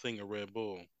little thing of Red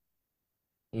Bull.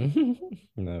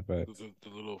 No, The, facts. the, the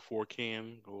little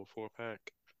the little 4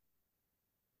 pack.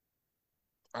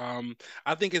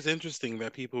 I think it's interesting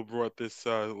that people brought this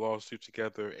lawsuit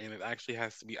together, and it actually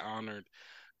has to be honored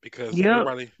because Yep.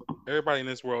 everybody in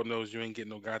this world knows you ain't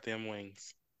getting no goddamn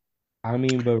wings. I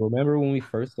mean, but remember when we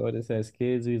first saw this as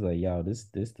kids, we was like, yo, this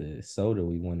the soda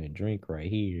we want to drink right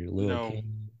here. Little No,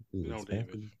 can is no,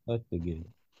 David. expensive. Fuck to get.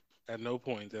 At no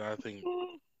point did I think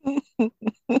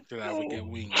that I would get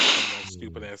wings from that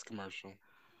stupid ass commercial.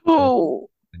 Definitely, Oh,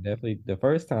 definitely the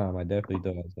first time I definitely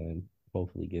thought I was gonna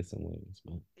hopefully get some wings,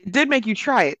 but it did make you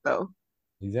try it though,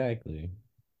 exactly.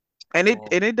 and it Well,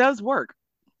 and it does work.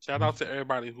 shout out to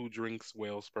everybody who drinks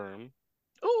whale sperm.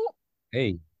 Oh,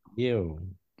 Hey, yo.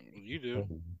 You do.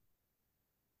 Oh,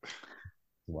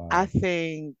 I wow.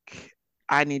 think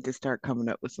I need to start coming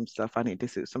up with some stuff I need to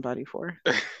sue somebody for.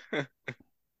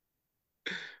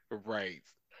 Right.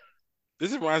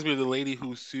 This reminds me of the lady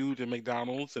who sued at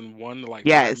McDonald's and won like Yes,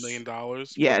 $5 million for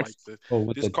yes. like Oh,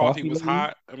 with this the coffee coffee was lady?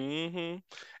 hot. And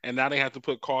now they have to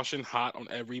put caution hot on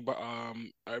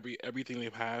everything they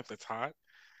have that's hot.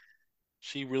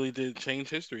 She really did change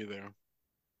history there.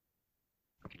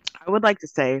 I would like to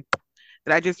say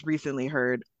that I just recently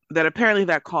heard that apparently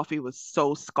that coffee was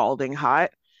so scalding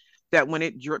hot that when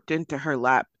it dripped into her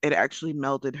lap, it actually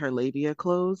melted her labia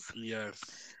closed.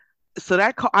 Yes. So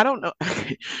I don't know.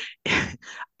 I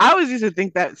always used to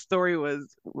think that story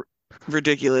was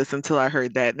ridiculous until I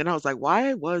heard that. Then I was like,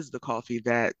 why was the coffee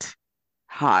that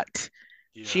hot?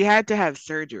 She Yeah. had to have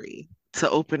surgery to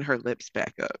open her lips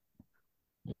back up.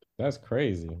 That's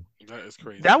crazy. That is That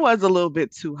crazy. was a little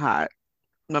bit too hot.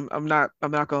 I'm not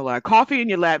gonna lie. Coffee in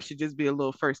your lap should just be a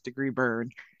little first degree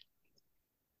burn.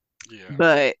 Yeah.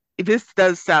 But this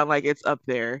does sound like it's up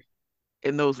there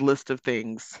in those list of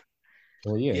things.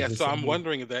 Well, yeah, Yeah, just so I'm saying.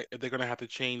 wondering if they're gonna have to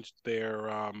change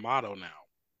their motto now.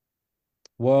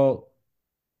 Well,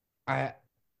 I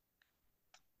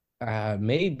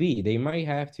maybe they might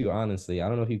have to, honestly. I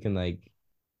don't know if you can like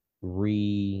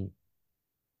re,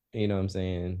 you know what I'm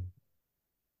saying,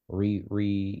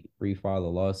 refile a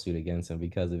lawsuit against him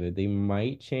because of it. They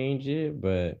might change it,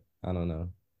 but I don't know.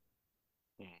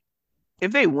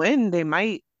 If they win, they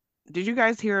might. Did you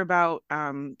guys hear about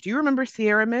do you remember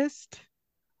Sierra Mist?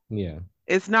 Yeah,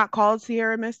 It's not called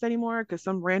Sierra Mist anymore because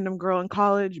some random girl in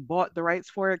college bought the rights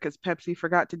for it because Pepsi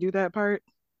forgot to do that part.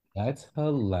 that's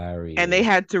And they hilarious.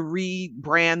 had to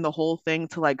rebrand the whole thing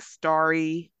to like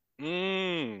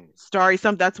Mm. Starry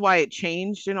something. That's why it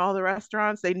changed in all the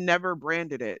restaurants. They never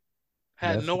branded it.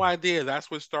 Had That's no idea that's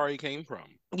where Starry came from.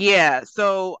 Yeah,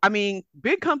 so I mean,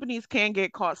 big companies can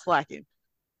get caught slacking.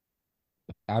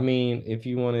 I mean, if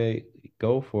you want to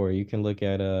go for it, you can look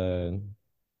at oh,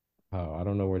 I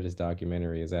don't know where this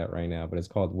documentary is at right now, but it's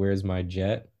called Where's My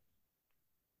Jet?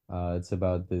 It's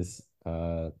about this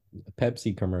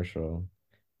Pepsi commercial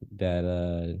that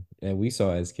and we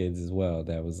saw as kids as well.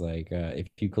 That was like if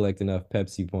you collect enough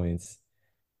Pepsi points,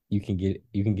 you can get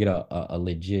a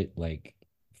legit like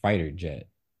fighter jet.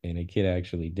 And a kid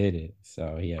actually did it.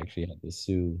 So he actually had to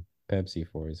sue Pepsi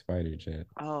for his fighter jet.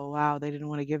 Oh wow, they didn't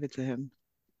want to give it to him.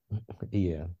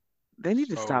 Yeah. They need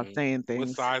to So, stop saying what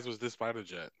things. size was this fighter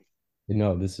jet?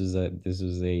 No, this was a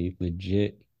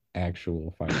legit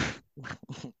actual fighter.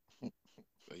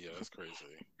 Yeah, that's crazy.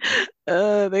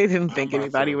 They didn't I'm think about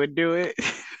anybody to. would do it.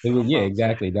 It was I'm yeah, about to.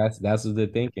 exactly. That's what the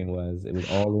thinking was. It was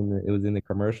all in the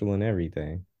commercial and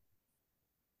everything.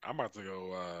 I'm about to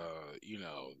go.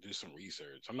 Do some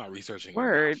research. I'm not researching enough.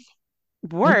 Word,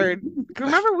 word.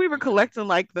 Remember we were collecting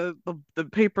like the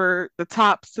paper, the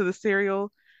tops to the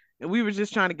cereal, and we were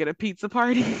just trying to get a pizza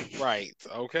party. Right.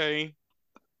 Okay.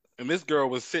 And this girl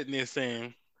was sitting there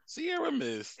saying, "Sierra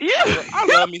Mist. Yeah, I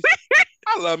love me.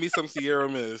 I love me some Sierra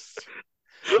Mist.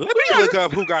 Let we me gotta look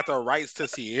up who got the rights to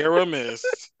Sierra Mist.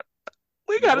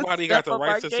 we gotta Nobody got step the up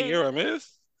rights our to game. Sierra Mist.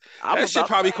 I'm That shit about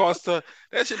probably to cost her.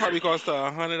 That shit probably cost her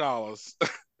 $100.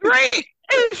 right.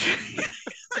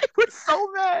 They was so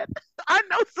mad. I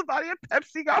know somebody at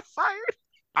Pepsi got fired.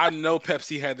 I know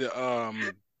Pepsi had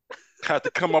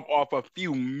to come up off a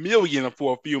few million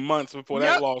for a few months before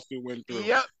that Yep, lawsuit went through.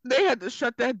 yep. They had to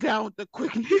shut that down with the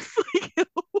quickness.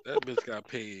 That bitch got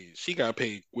paid. She got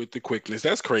paid with the quickness.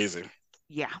 That's crazy.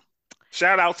 Yeah.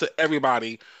 Shout out to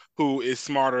everybody who is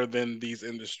smarter than these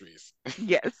industries.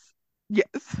 Yes. Yes.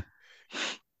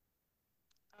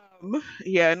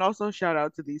 Yeah, and also shout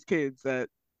out to these kids that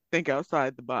think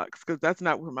outside the box because that's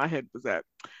not where my head was at.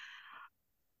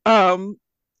 Um,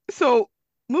 so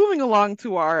moving along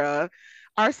to our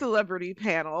celebrity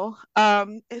panel.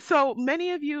 So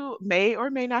many of you may or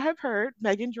may not have heard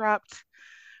Megan dropped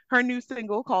her new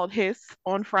single called Hiss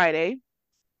on Friday.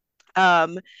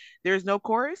 Um, there's no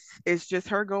chorus, it's just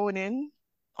her going in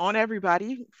on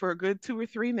everybody for a good 2 or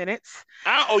 3 minutes.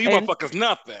 I don't owe you And motherfuckers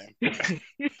nothing.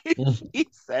 she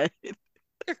said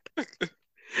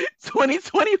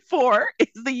 2024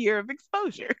 is the year of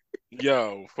exposure.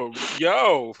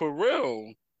 For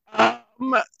real.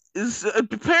 Um,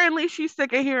 apparently she's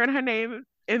sick of hearing her name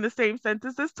in the same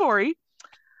sentence as Tori.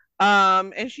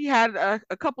 And she had a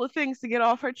couple of things to get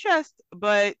off her chest,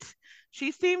 but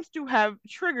she seems to have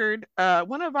triggered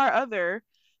one of our other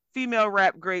female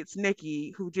rap greats,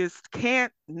 Nicki, who just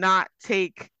can't not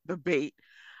take the bait.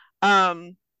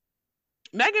 Um,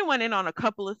 Megan went in on a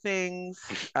couple of things.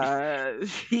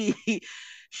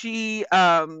 She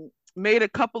made a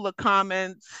couple of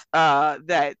comments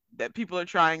that people are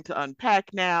trying to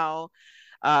unpack now.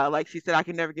 Like she said, I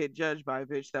can never get judged by a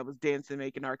bitch that was dancing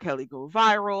making R. Kelly go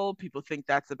viral. People think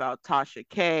that's about Tasha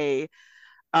K.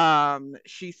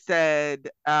 She said,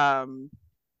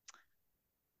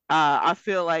 I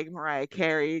feel like Mariah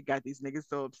Carey got these niggas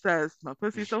so obsessed. My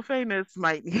pussy so famous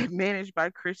might get managed by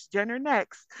Kris Jenner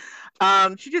next.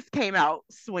 She just came out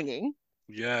swinging,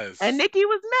 and Yes. Nicki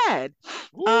was mad.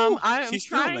 Woo, I am she's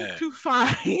still trying mad. to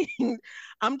find,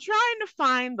 I'm trying to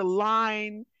find the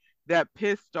line that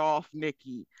pissed off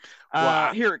Nicki. Well,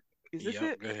 I Here is this yep,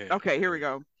 it? go ahead. Okay, here we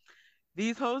go.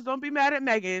 These hoes don't be mad at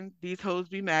Megan. These hoes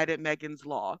be mad at Megan's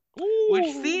Law, which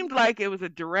Ooh. seemed like it was a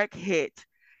direct hit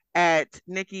at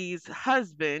Nicki's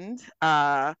husband,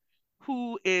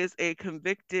 who is a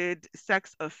convicted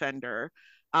sex offender.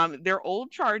 They're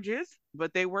old charges,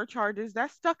 but they were charges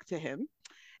that stuck to him.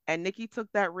 And Nicki took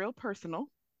that real personal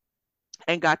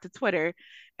and got to Twitter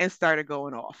and started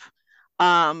going off.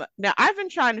 Now I've been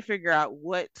trying to figure out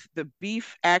what the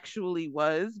beef actually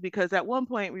was because at one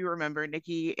point we remember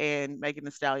Nicki and Megan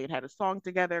Thee Stallion had a song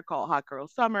together called Hot Girl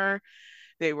Summer.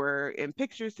 They were in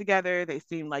pictures together. They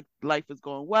seemed like life was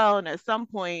going well, and at some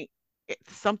point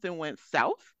something went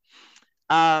south.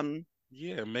 Um,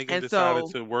 Yeah, Megan and decided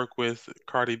so to work with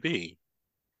Cardi B.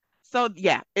 So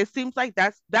yeah, it seems like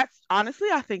that's honestly,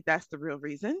 I think that's the real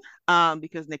reason.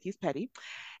 Because Nicki's petty.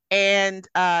 And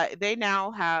they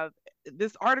now have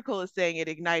this article is saying it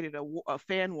ignited a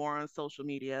fan war on social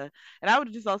media. And I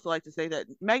would just also like to say that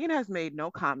Megan has made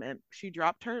no comment. She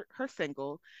dropped her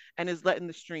single and is letting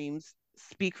the streams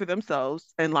speak for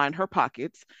themselves and line her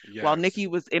pockets while Yes, Nicki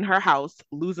was in her house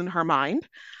losing her mind.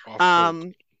 off coke.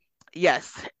 Um,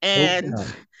 yes, Coked and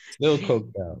out. Still she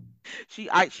coked out.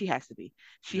 she has to be.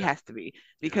 She Yeah, has to be yeah.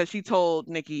 because she told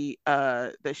Nicki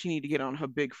that she need to get on her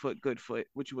big foot, good foot,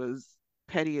 which was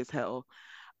petty as hell.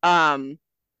 Um,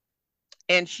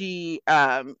 and she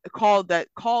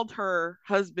called her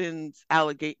husband's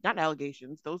allegate not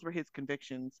allegations, those were his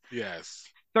convictions. Yes.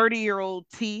 30-year-old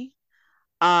T.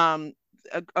 Um,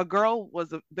 a girl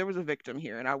there was a victim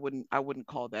here, and I wouldn't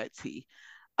call that T.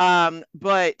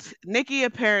 But Nicki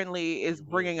apparently is You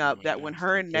would. bringing You up a that when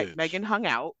her nasty and bitch. Megan hung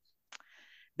out,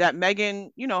 that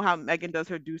Megan, you know how Megan does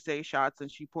her Douce shots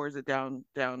and she pours it down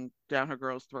her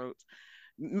girls' throats.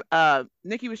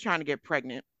 Nicki was trying to get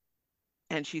pregnant,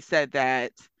 and she said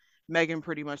that Megan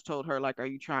pretty much told her like, "Are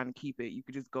you trying to keep it? You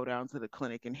could just go down to the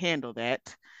clinic and handle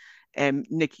that." And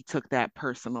Nicki took that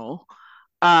personal.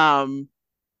 Um,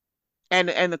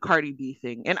 and the Cardi B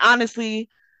thing. And honestly,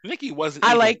 Nikki wasn't I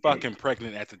even like fucking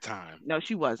pregnant at the time. no,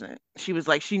 she wasn't. She was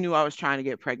like, she knew I was trying to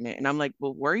get pregnant. And I'm like,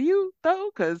 well, were you though?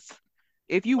 Because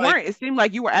if you Like, weren't, it seemed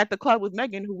like you were at the club with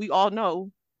Megan, who we all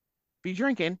know be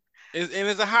drinking. and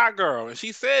it's a hot girl, and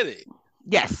she said it.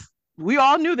 Yes, we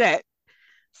all knew that.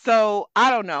 So I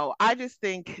don't know. I just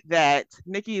think that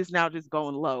Nicki is now just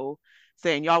going low,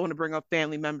 saying y'all want to bring up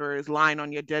family members, lying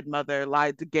on your dead mother,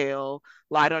 lied to Gail,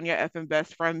 lied on your effing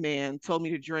best friend man, told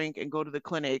me to drink and go to the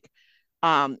clinic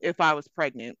if I was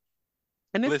pregnant.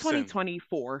 And it's Listen,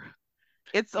 2024.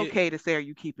 It's here, okay to say, are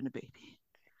you keeping a baby?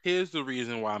 here's the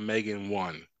reason why Megan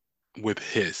won with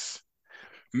his.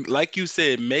 Like you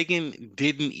said, Megan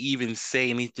didn't even say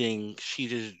anything. She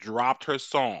just dropped her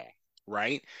song,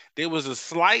 right? There was a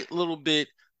slight little bit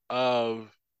of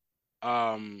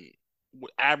um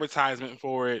advertisement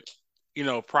for it,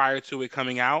 prior to it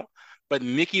coming out. But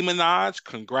Nicki Minaj,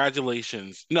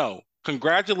 congratulations. No,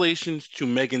 congratulations to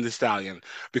Megan Thee Stallion,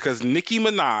 because Nicki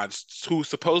Minaj, who's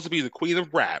supposed to be the queen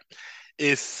of rap,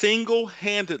 is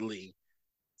single-handedly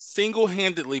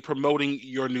promoting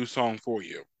your new song for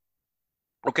you.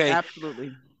 Okay?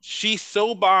 Absolutely. She's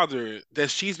so bothered that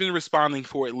she's been responding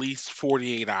for at least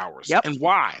 48 hours. Yep. And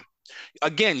why?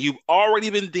 Again, you've already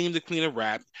been deemed the queen of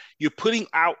rap. You're putting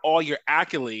out all your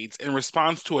accolades in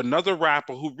response to another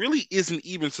rapper who really isn't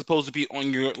even supposed to be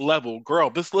on your level. Girl,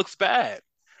 this looks bad.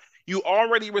 You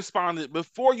already responded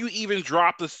before you even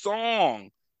dropped the song.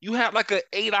 You had like an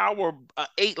 8 hour,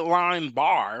 8 line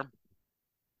bar,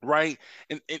 right?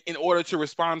 In order to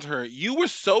respond to her. You were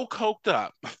so coked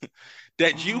up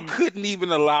that you Mhm. couldn't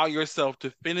even allow yourself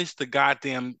to finish the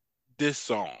goddamn this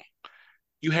song.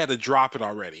 You had to drop it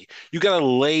already. You got to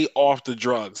lay off the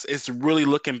drugs. It's really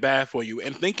looking bad for you.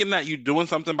 And thinking that you're doing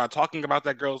something by talking about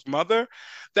that girl's mother,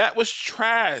 that was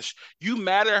trash. You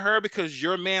mad at her because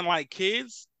your man like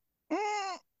kids?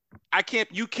 Mm,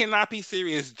 You cannot be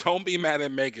serious. Don't be mad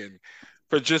at Megan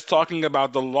for just talking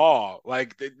about the law.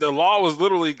 Like the law was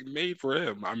literally made for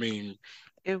him. I mean,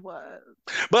 it was.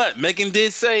 but Megan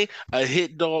did say a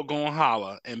hit dog gonna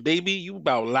holler. And baby, you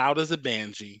about loud as a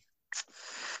banshee.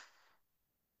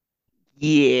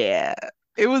 Yeah.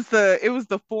 It was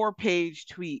the 4-page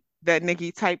tweet that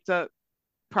Nikki typed up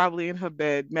probably in her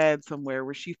bed, mad somewhere,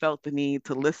 where she felt the need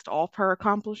to list off her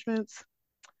accomplishments,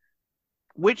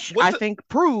 which What I the think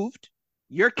proved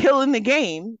you're killing the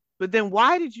game. But then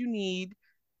why did you need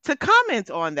to comment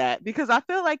on that? Because I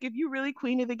feel like if you really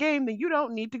queen of the game, then you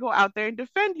don't need to go out there and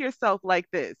defend yourself like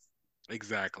this.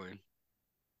 exactly?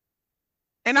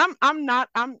 And I'm not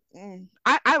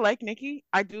I like Nikki.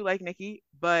 I do like Nikki,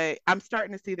 but I'm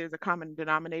starting to see there's a common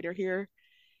denominator here.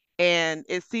 And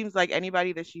it seems like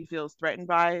anybody that she feels threatened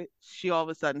by, she all of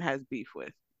a sudden has beef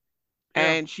with. Yeah.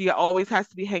 And she always has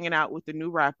to be hanging out with the new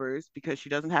rappers because she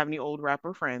doesn't have any old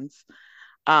rapper friends.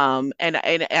 And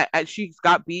she's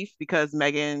got beef because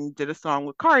Megan did a song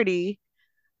with Cardi.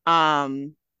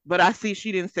 Um, but I see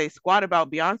she didn't say squat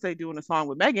about Beyonce doing a song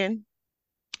with Megan.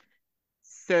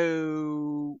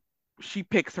 So she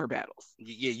picks her battles.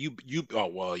 Yeah, you oh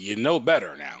well, you know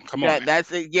better now. Come on That now.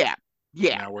 that's it. Yeah,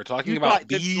 yeah. Now we're talking You about thought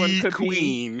this one the could be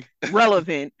queen.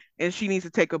 relevant, and she needs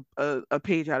to take a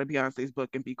page out of Beyonce's book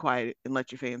and be quiet and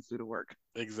let your fans do the work.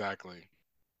 Exactly.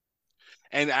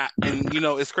 And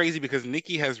it's crazy because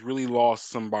Nikki has really lost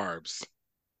some barbs.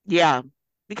 Yeah,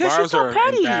 because she's Barbs so are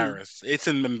petty. embarrassed. It's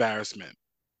an embarrassment.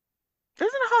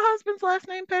 Isn't her husband's last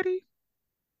name Petty?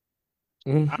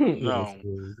 I don't Yes, know. it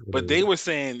is. It But they is. were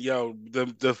saying, yo,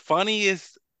 the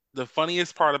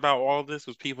funniest part about all this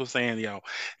was people saying, yo,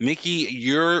 Nicki,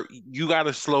 you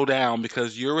gotta slow down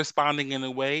because you're responding in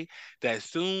a way that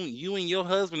soon you and your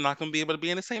husband not gonna be able to be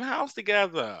in the same house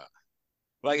together.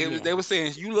 Like Yeah. they were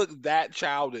saying you look that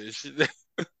childish.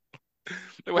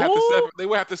 They would have to Oh, separate they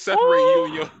would have to separate you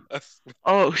and oh, your husband.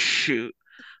 oh shoot.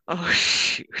 Oh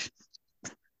shoot.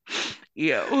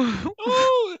 Yo.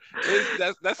 Oh,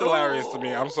 that's hilarious to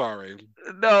me. I'm Oh. sorry.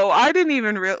 No, I didn't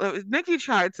even realize. Nikki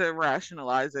tried to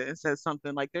rationalize it and said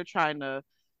something like they're trying to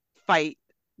fight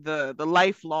the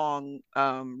lifelong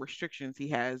restrictions he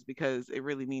has because it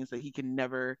really means that he can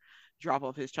never drop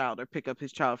off his child or pick up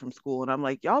his child from school. And I'm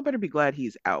like, y'all better be glad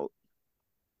he's out.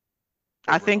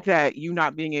 For I think real. that you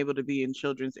not being able to be in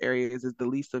children's areas is the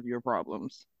least of your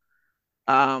problems.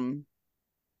 Um,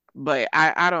 but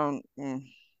I don't.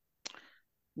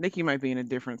 Nikki might be in a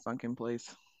different sunken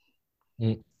place.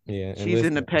 Yeah, and She's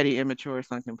in the listen, petty, immature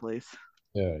sunken place.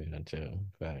 yeah, yeah, chill.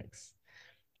 Facts.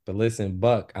 But listen,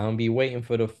 Buck, I'm be waiting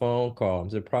for the phone call. I'm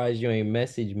surprised you ain't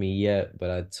messaged me yet,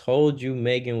 but I told you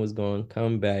Megan was going to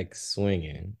come back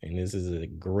swinging, and this is a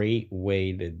great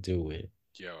way to do it.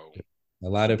 Yo. A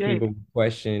lot She of did. people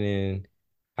questioning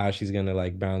how she's gonna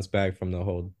like bounce back from the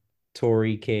whole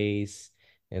Tory case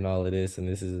and all of this, and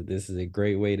this is a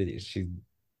great way to She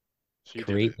did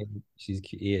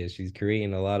it. she's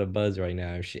creating a lot of buzz right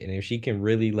now. If she can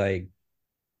really like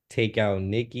take out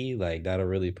Nicki, like that'll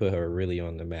really put her really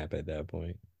on the map at that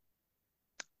point.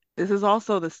 This is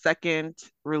also the second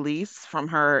release from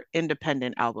her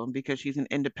independent album because she's an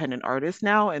independent artist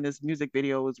now, and this music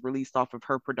video was released off of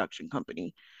her production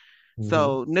company. Hmm.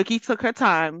 So Nikki took her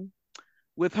time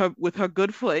with her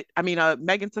good foot. I mean,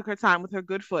 Megan took her time with her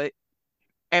good foot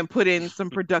and put in some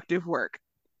productive work.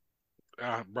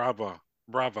 Brava.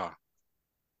 Brava.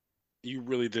 You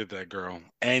really did that, girl.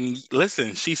 And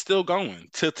listen, she's still going.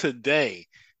 To today,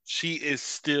 she is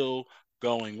still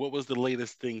going. What was the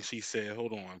latest thing she said?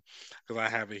 Hold on, because I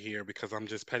have it here. Because I'm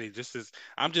just petty,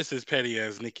 I'm just as petty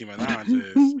as Nicki Minaj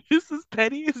is. This is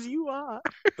petty as you are.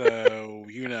 So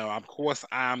of course,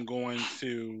 I'm going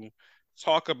to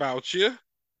talk about you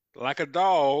like a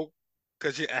dog,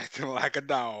 because you're acting like a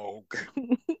dog.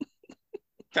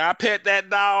 Can I pet that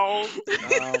dog?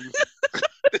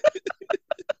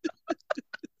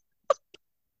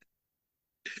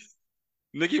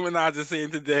 Nicki Minaj is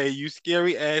saying today, you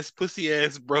scary ass, pussy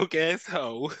ass, broke ass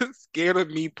hoe, scared of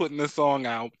me putting the song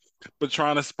out, but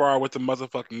trying to spar with the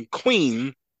motherfucking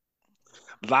queen,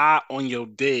 lie on your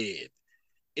dead.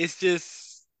 It's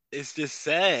just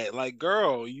sad. Like,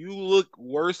 girl, you look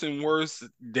worse and worse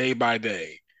day by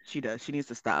day. She does. She needs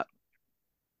to stop.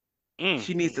 Mm,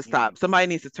 She needs mm, to mm. stop. Somebody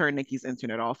needs to turn Nikki's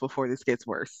internet off before this gets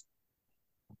worse.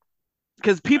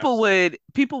 Because Absolutely.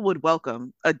 people would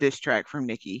welcome a diss track from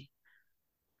Nikki.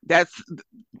 That's It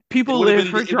people would have live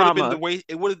been for the, it would have been the drama. way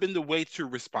it would have been the way to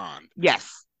respond.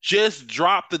 Yes. Just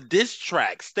drop the diss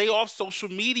track. Stay off social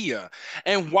media.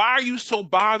 And why are you so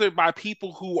bothered by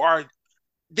people who are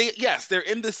they're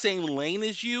in the same lane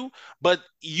as you, but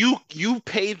you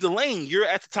paved the lane. You're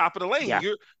at the top of the lane. Yeah.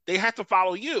 They have to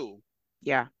follow you.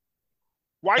 Yeah.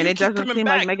 Why And you it keep doesn't coming seem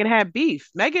like back? Megan had beef.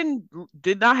 Megan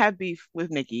did not have beef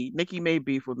with Nikki. Nikki made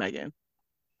beef with Megan.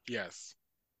 Yes.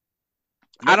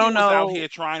 I don't Megan was out know. here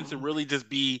trying to really just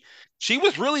be she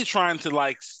was really trying to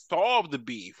like solve the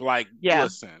beef. Like, Yeah.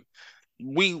 listen,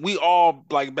 we all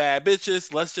like bad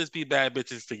bitches. Let's just be bad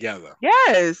bitches together.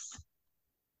 Yes.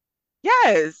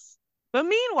 Yes. But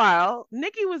meanwhile,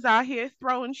 Nikki was out here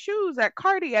throwing shoes at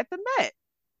Cardi at the Met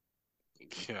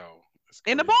Yo, it's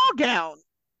in a ball crazy. gown.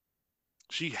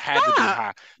 She had to be Stop.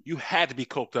 high. You had to be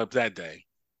coked up that day.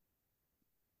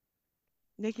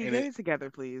 Nikki, And get it it together,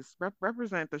 please.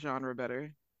 Represent the genre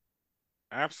better.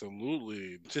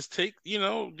 absolutely just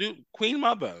do Queen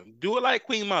Mother. Do it like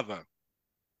Queen Mother.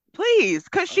 Please,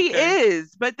 because she Okay.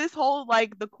 is. But this whole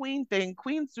like the queen thing,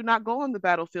 queens do not go on the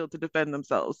battlefield to defend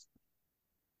themselves.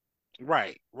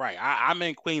 Right, right. I'm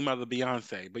in Queen Mother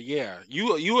Beyonce, but yeah,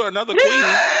 you are another queen.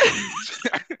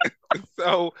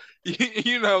 So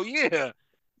yeah,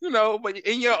 but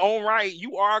in your own right,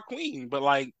 you are a queen. But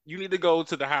like, you need to go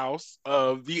to the house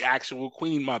of the actual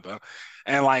Queen Mother,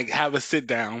 and like have a sit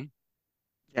down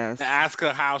and Yes. ask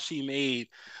her how she made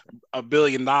 $1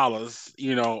 billion,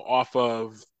 off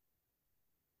of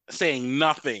saying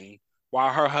nothing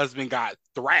while her husband got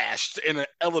thrashed in an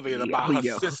elevator by Yo, her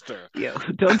yo, sister. yo.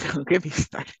 Don't get me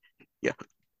started. Yo.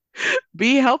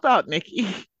 B, help out, Nikki.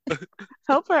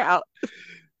 Help her out.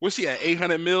 What's she at,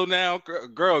 800 mil now?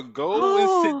 Girl, go and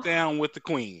sit Oh, down with the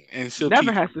queen, and she'll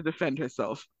never teach has to defend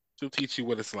herself. she'll teach you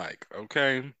what it's like.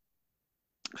 Okay.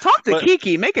 Talk to But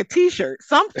Kiki, make a t-shirt,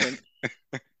 something.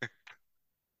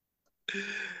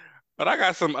 but I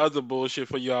got some other bullshit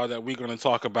for y'all that we're gonna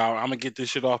talk about. I'm gonna get this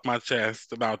shit off my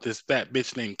chest about this fat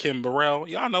bitch named Kim Burrell.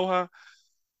 Y'all know her.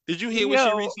 Did you hear what she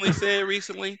Yo, recently said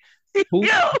recently? Who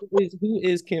yo. who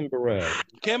is Kim Burrell?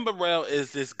 Kim Burrell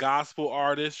is this gospel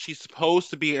artist. She's supposed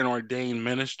to be an ordained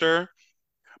minister,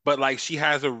 but like she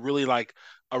has a really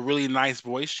nice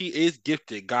voice. She is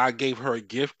gifted. God gave her a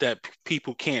gift that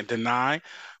people can't deny.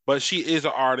 But she is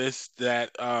an artist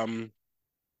that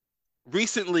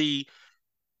recently,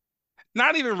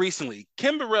 not even recently,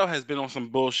 Kim Burrell has been on some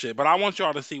bullshit, but I want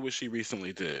y'all to see what she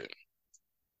recently did.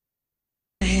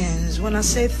 Hands when I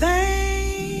say thank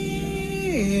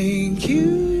you.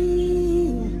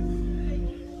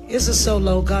 It's a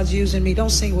solo. God's using me. Don't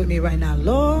sing with me right now.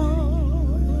 Lord,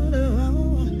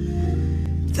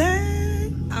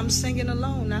 I'm singing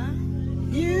alone now.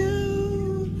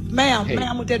 You, ma'am, Hey,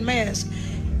 ma'am, with that mask.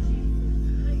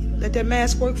 Let that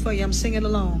mask work for you. I'm singing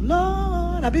alone.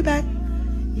 Lord, I'll be back.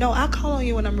 No, I'll call on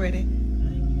you when I'm ready.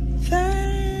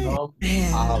 Thank.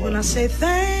 Hands when I hollering. say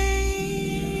thank.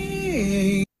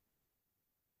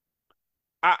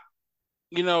 I,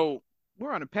 you know,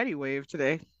 We're on a petty wave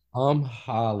today. I'm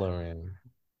hollering.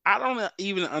 I don't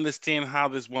even understand how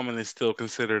this woman is still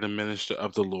considered a minister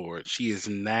of the Lord. She is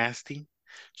nasty.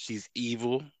 She's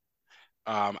evil.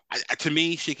 To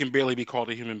me, she can barely be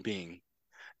called a human being.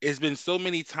 It's been so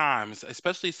many times,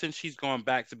 especially since she's gone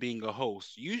back to being a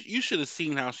host. You should have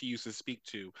seen how she used to speak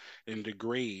to and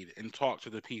degrade and talk to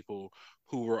the people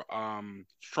who were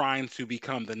trying to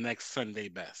become the next Sunday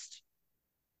best.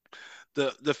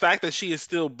 The fact that she is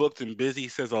still booked and busy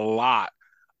says a lot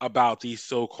about these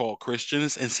so-called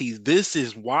Christians. And see, this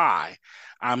is why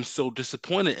I'm so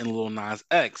disappointed in Lil Nas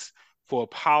X for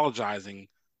apologizing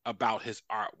about his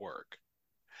artwork.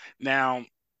 Now,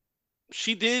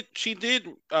 she did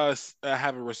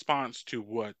have a response to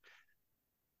what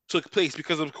took place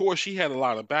because of course she had a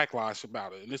lot of backlash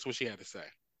about it, and this is what she had to say.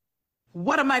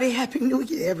 What a mighty happy new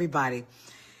year, everybody.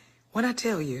 When I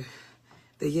tell you,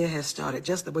 the year has started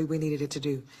just the way we needed it to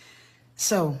do.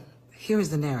 So, here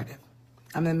is the narrative.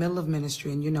 I'm in the middle of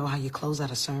ministry, and you know how you close out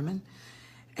a sermon?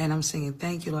 And I'm singing,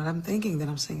 thank you, Lord. I'm thinking that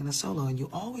I'm singing a solo, and you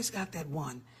always got that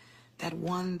one that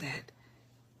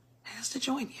has to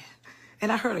join you.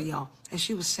 And I heard her, y'all, and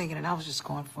she was singing, and I was just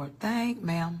going for it. Thank,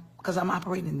 ma'am, because I'm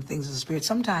operating in the things of the Spirit.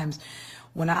 Sometimes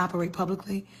when I operate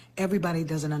publicly, everybody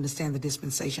doesn't understand the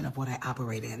dispensation of what I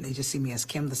operate in. They just see me as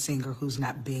Kim, the singer, who's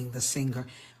not being the singer,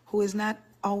 who is not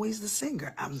always the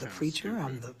singer. I'm the Sounds preacher.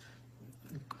 I'm stupid.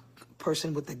 the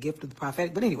person with the gift of the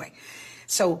prophetic. But anyway,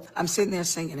 so I'm sitting there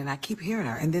singing, and I keep hearing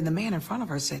her. And then the man in front of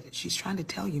her said, she's trying to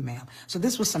tell you, ma'am. So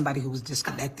this was somebody who was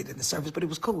disconnected in the service, but it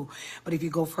was cool. But if you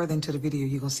go further into the video,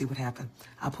 you're going to see what happened.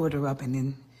 I pulled her up, and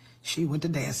then she went to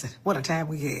dancing. What a time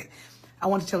we had. I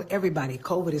want to tell everybody,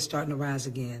 COVID is starting to rise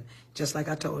again. Just like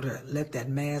I told her, let that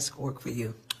mask work for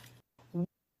you.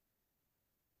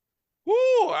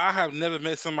 Woo! I have never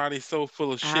met somebody so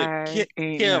full of shit. I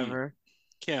ain't Kim, never.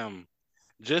 Kim,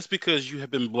 just because you have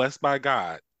been blessed by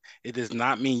God, it does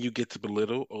not mean you get to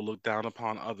belittle or look down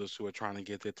upon others who are trying to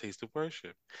get their taste of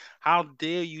worship. How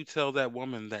dare you tell that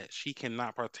woman that she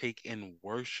cannot partake in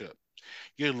worship?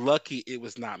 You're lucky it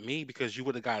was not me because you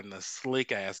would have gotten a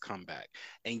slick ass comeback.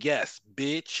 And yes,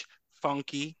 bitch,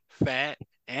 funky, fat,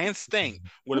 and stink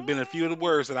would have been a few of the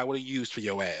words that I would have used for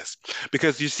your ass.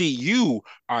 Because you see, you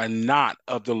are not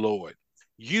of the Lord.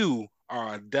 You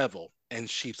are a devil in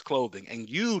sheep's clothing, and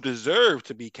you deserve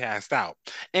to be cast out.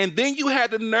 And then you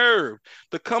had the nerve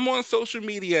to come on social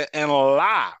media and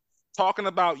lie, talking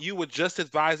about you were just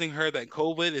advising her that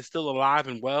COVID is still alive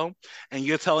and well, and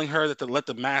you're telling her that to let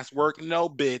the mask work. No,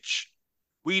 bitch.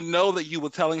 We know that you were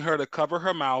telling her to cover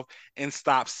her mouth and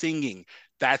stop singing.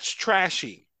 That's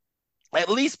trashy. At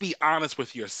least be honest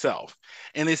with yourself.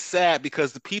 And it's sad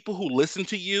because the people who listen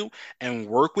to you and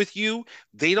work with you,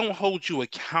 they don't hold you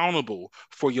accountable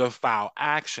for your foul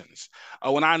actions.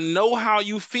 When I know how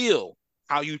you feel,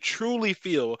 how you truly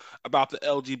feel about the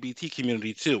LGBT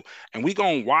community too, and we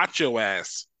gonna watch your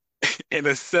ass in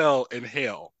a cell in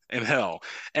hell.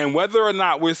 And whether or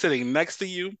not we're sitting next to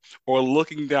you or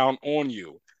looking down on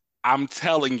you, I'm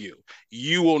telling you,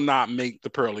 you will not make the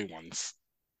pearly ones.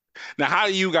 Now, how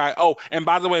do you guys? Oh, and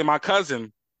by the way, my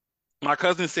cousin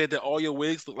said that all your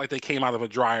wigs look like they came out of a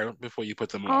dryer before you put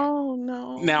them on. Oh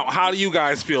Now, no. how do you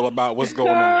guys feel about what's going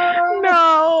on?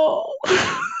 No.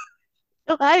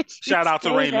 Why she Shout out to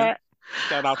say Raymond. that?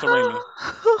 Shout out to Raymond.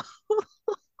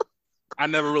 I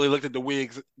never really looked at the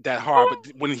wigs that hard,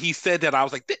 but when he said that, I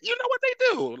was like, you know what they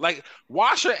do? Like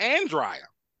washer and dryer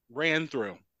ran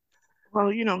through.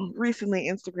 Well, recently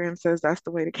Instagram says that's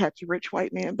the way to catch a rich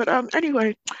white man. But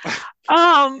anyway,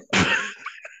 um,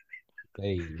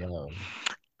 Hey, yo.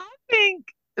 I think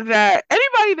that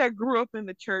anybody that grew up in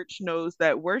the church knows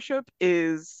that worship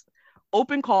is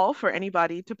open call for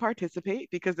anybody to participate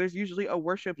because there's usually a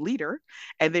worship leader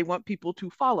and they want people to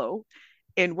follow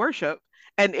in worship.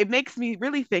 And it makes me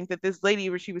really think that this lady,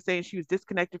 where she was saying she was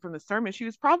disconnected from the sermon, she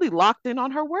was probably locked in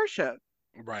on her worship.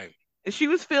 Right. She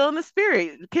was feeling the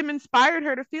spirit. Kim inspired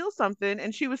her to feel something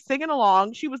and she was singing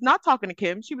along. She was not talking to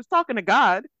Kim, she was talking to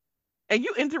God. And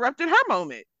you interrupted her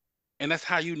moment. And that's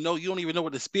how you know you don't even know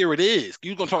what the spirit is.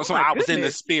 You gonna talk Oh to someone my I was in the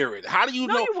goodness. spirit. How do you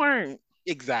No, know you weren't.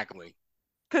 exactly?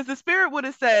 Because the spirit would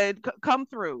have said, come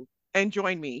through and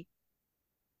join me.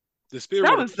 The spirit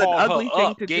That would have was an called her ugly thing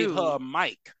up, to gave do. her a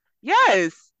mic.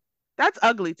 Yes. That's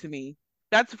ugly to me.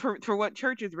 That's for what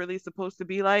church is really supposed to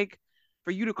be like. For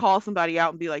you to call somebody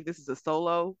out and be like, this is a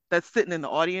solo that's sitting in the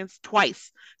audience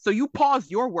twice. So you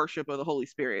pause your worship of the Holy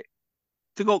Spirit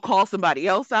to go call somebody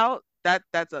else out.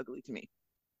 That's ugly to me.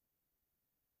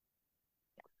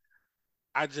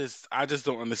 I just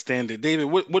don't understand it. David,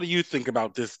 what do you think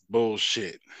about this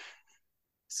bullshit?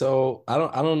 So I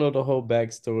don't know the whole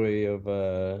backstory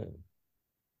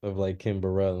of like Kim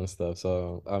Burrell and stuff.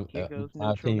 So Here goes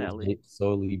my neutral opinion is Nelly.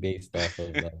 solely based off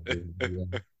of yeah.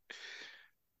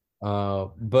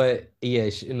 But yeah,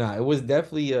 it was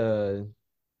definitely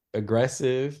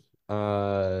aggressive.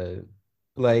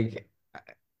 Like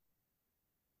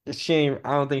she ain't,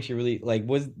 I don't think she really like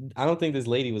was. I don't think this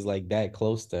lady was like that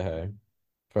close to her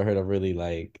for her to really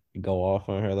like go off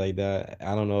on her like that.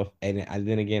 I don't know if, and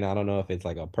then again, I don't know if it's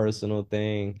like a personal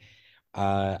thing.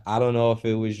 I don't know if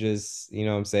it was just, you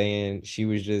know what I'm saying, she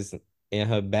was just in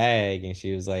her bag and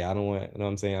she was like, I don't want, you know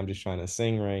what I'm saying, I'm just trying to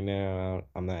sing right now.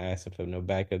 I'm not asking for no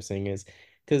backup singers.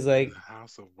 Cause In the like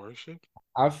house of worship?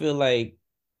 I feel like,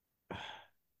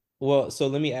 well, so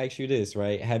let me ask you this,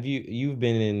 right? You've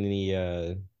been in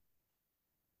the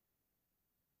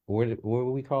what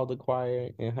we call the choir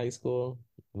in high school?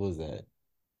 What was that?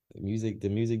 The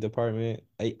music department.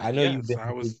 I know you've Yes, been,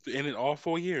 I was in it all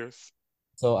 4 years.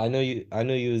 so I know you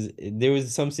was, there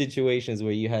was some situations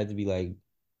where you had to be like,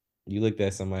 you looked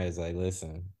at somebody as like,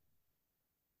 listen,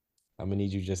 I'm gonna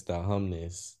need you just to hum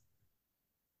this,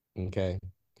 okay?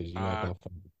 Because you're not Uh, gonna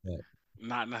fuck with that.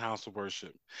 Not in the house of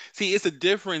worship. See, it's a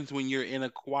difference when you're in a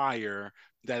choir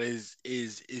that is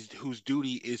whose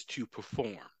duty is to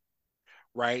perform,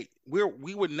 right? We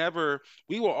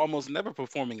were almost never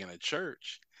performing in a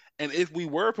church. And if we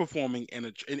were performing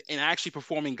in actually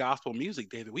performing gospel music,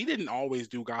 David, we didn't always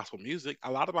do gospel music.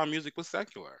 A lot of our music was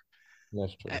secular.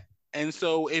 That's true. And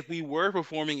so if we were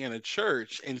performing in a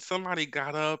church and somebody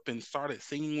got up and started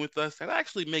singing with us, that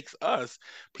actually makes us That's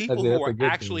people who that's are a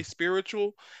good actually thing.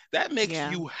 spiritual. That makes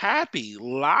Yeah. you happy,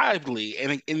 lively,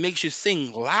 and it makes you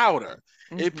sing louder.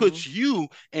 It Mm-hmm. puts you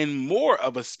in more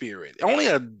of a spirit. Only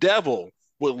a devil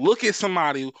would look at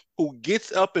somebody who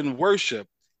gets up and worship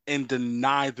and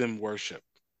deny them worship.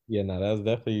 Yeah, no, that was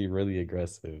definitely really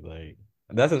aggressive. Like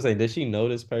that's what I'm saying. Did she know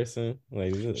this person?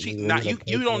 Like, She was not it a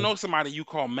you don't person? know somebody you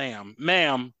call ma'am.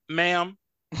 Ma'am.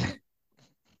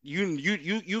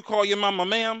 You call your mama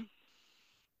ma'am.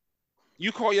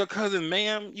 You call your cousin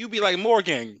ma'am, you be like,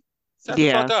 Morgan, shut the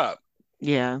fuck Yeah. up.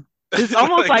 Yeah. It's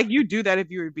almost Like, like you do that if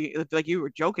you were if, like you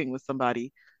were joking with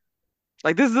somebody.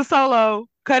 Like this is a solo.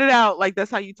 Cut it out. Like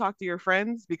that's how you talk to your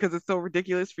friends because it's so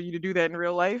ridiculous for you to do that in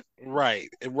real life. right,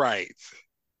 right.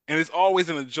 And it's always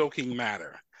in a joking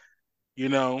matter, you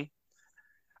know?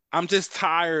 I'm just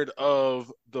tired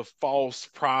of the false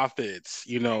prophets.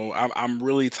 I'm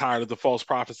really tired of the false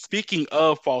prophets. Speaking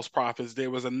of false prophets,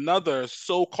 there was another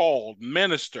so-called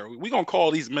minister. We're gonna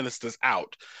call these ministers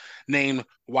out, named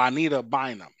Juanita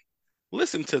Bynum.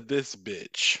 Listen to this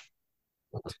bitch.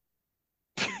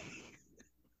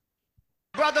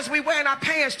 Brothers, we wearing our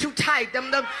pants too tight.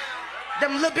 Them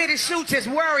little bitty suits is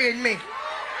worrying me.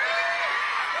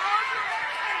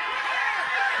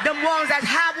 Them ones that's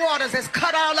high waters that's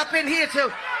cut all up in here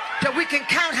till we can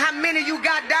count how many you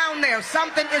got down there.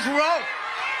 Something is wrong.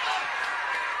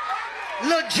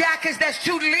 Little jackets that's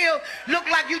too little, look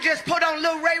like you just put on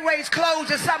little Ray Ray's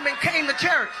clothes or something and came to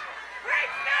church.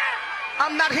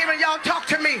 I'm not hearing y'all talk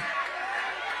to me.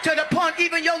 To the point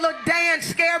even your little dance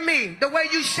scare me. The way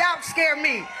you shout scare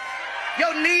me.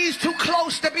 Your knees too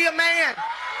close to be a man.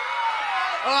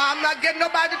 Oh, I'm not getting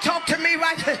nobody to talk to me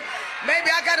right.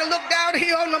 Maybe I gotta look down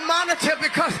here on the monitor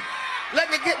because let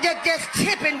me get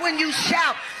tipping when you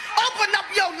shout. Open up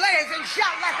your legs and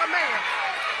shout like a man.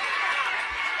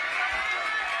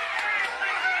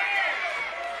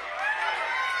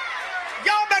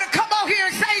 Y'all better come on here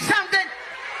and say something.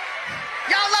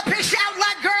 Y'all up here shouting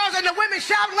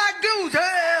shoes. That's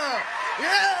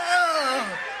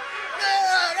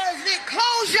it.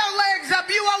 Close your legs up.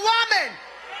 You a woman.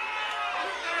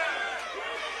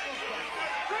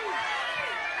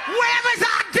 Where is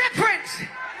our difference?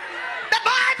 The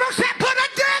Bible said put a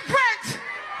difference.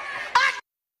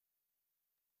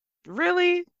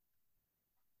 Really?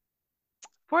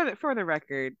 For the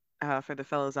record, for the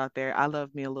fellas out there, I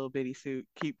love me a little bitty suit.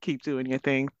 Keep doing your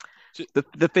thing.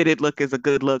 The fitted look is a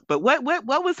good look. But what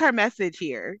was her message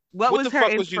here? What was the her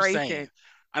fuck was you inspiration? saying?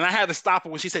 And I had to stop her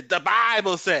when she said the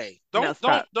Bible say. No,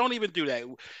 stop. Don't even do that.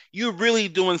 You're really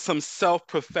doing some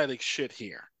self-prophetic shit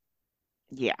here.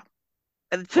 Yeah.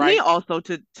 And to me also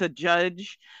to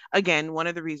judge, again, one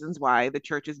of the reasons why the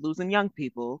church is losing young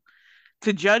people,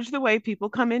 to judge the way people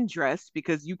come in dressed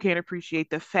because you can't appreciate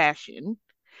the fashion,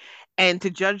 and to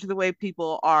judge the way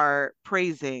people are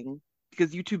praising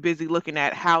because you're too busy looking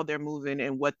at how they're moving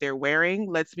and what they're wearing,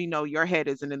 lets me know your head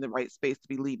isn't in the right space to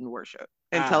be leading worship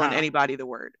and telling anybody the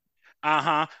word.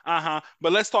 But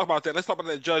let's talk about that. Let's talk about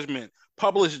that judgment.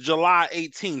 Published July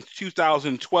 18th,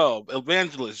 2012.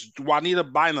 Evangelist Juanita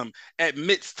Bynum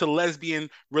admits to lesbian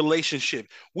relationship.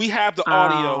 We have the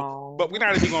audio, but we're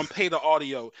not even going to pay the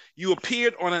audio. You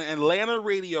appeared on an Atlanta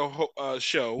radio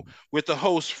show with the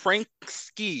host Frank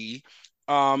Ski.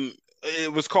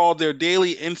 It was called Their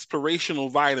Daily Inspirational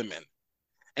Vitamin.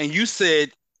 And you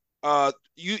said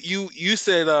you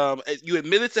said you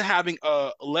admitted to having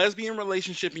a lesbian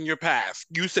relationship in your past.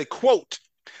 You said, quote,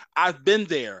 I've been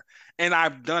there and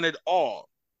I've done it all.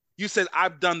 You said,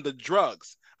 I've done the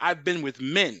drugs. I've been with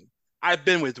men. I've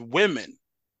been with women.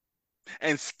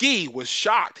 And Ski was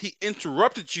shocked. He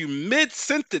interrupted you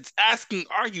mid-sentence asking,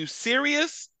 are you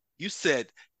serious? You said,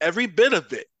 every bit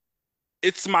of it.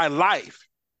 It's my life.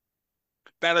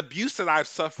 That abuse that I've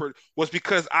suffered was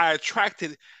because I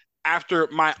attracted after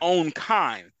my own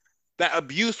kind. That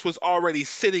abuse was already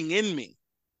sitting in me.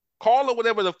 Call it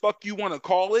whatever the fuck you want to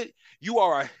call it. You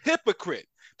are a hypocrite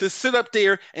to sit up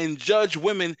there and judge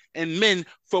women and men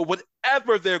for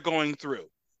whatever they're going through.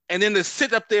 And then to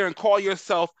sit up there and call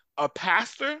yourself a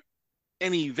pastor,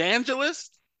 an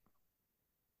evangelist.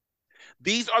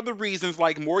 These are the reasons,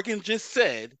 like Morgan just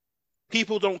said,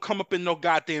 people don't come up in no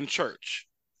goddamn church.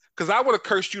 Because I would have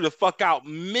cursed you the fuck out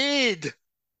mid-sermon,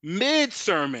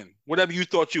 whatever you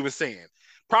thought you were saying.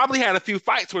 Probably had a few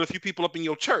fights with a few people up in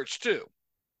your church, too.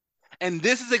 And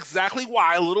this is exactly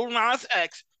why Lil Nas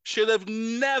X should have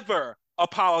never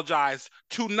apologized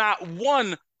to not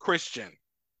one Christian.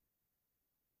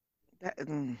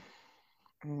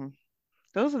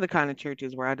 Those are the kind of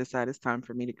churches where I decide it's time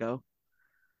for me to go.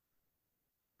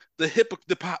 The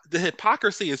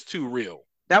hypocrisy is too real.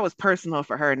 That was personal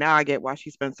for her. Now I get why she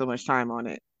spent so much time on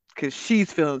it, because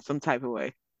she's feeling some type of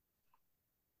way.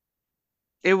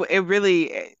 It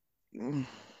really,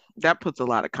 that puts a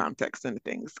lot of context into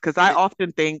things, because I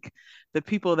often think the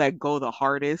people that go the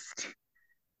hardest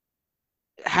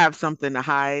have something to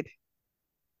hide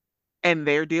and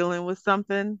they're dealing with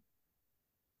something.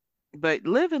 But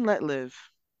live and let live.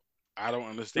 I don't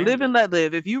understand. Live and let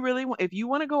live. If you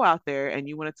want to go out there and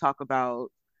you want to talk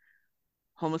about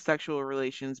homosexual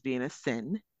relations being a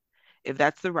sin, if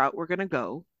that's the route we're going to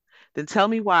go, then tell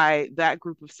me why that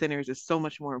group of sinners is so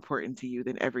much more important to you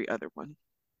than every other one.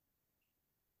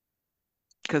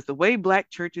 Because the way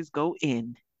Black churches go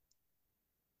in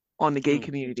on the gay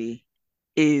community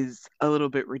is a little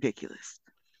bit ridiculous.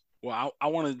 Well, I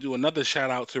want to do another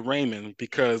shout out to Raymond,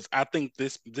 because I think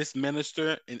this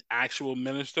minister, an actual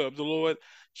minister of the Lord,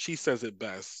 she says it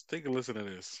best. Take a listen to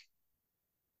this.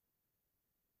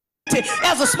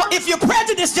 If you're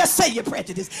prejudiced, just say you're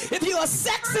prejudiced. If you're a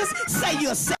sexist, say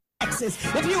you're sexist.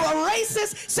 If you're a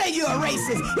racist, say you're a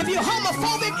racist. If you're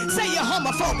homophobic, say you're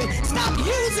homophobic. Stop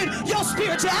using your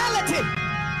spirituality.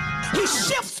 He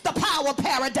shifts the power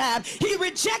paradigm. He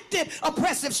rejected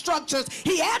oppressive structures.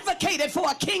 He advocated for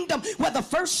a kingdom where the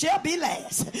first shall be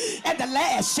last and the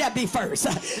last shall be first.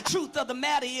 Truth of the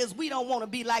matter is, we don't want to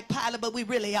be like Pilate, but we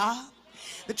really are.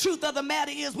 The truth of the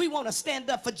matter is, we want to stand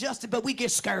up for justice, but we get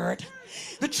scared.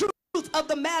 The truth of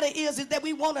the matter is that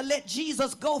we want to let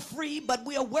Jesus go free, but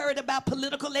we are worried about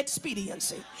political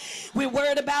expediency. We're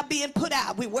worried about being put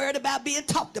out. We're worried about being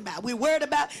talked about. We're worried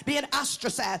about being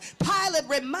ostracized. Pilate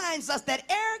reminds us that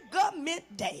Ergument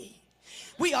Day,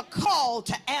 we are called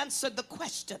to answer the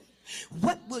question,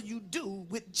 what will you do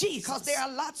with Jesus? Because there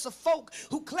are lots of folk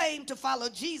who claim to follow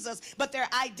Jesus, but their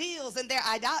ideals and their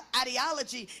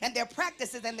ideology and their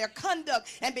practices and their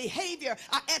conduct and behavior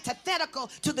are antithetical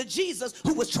to the Jesus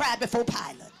who was tried before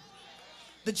Pilate.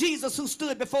 The Jesus who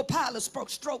stood before Pilate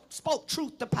spoke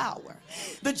truth to power.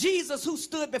 The Jesus who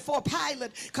stood before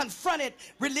Pilate confronted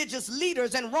religious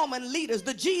leaders and Roman leaders.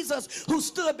 The Jesus who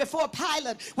stood before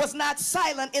Pilate was not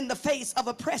silent in the face of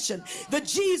oppression. The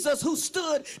Jesus who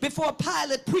stood before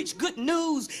Pilate preached good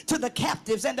news to the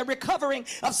captives and the recovering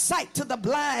of sight to the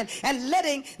blind and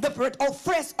letting the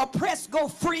oppressed go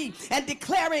free and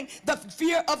declaring the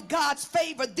fear of God's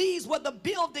favor. These were the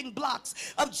building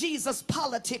blocks of Jesus'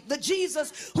 politics. The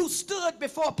Jesus who stood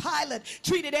before Pilate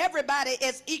treated everybody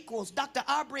as equals. Dr.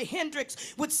 Aubrey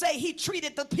Hendricks would say he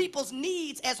treated the people's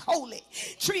needs as holy,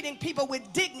 treating people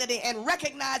with dignity and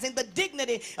recognizing the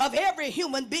dignity of every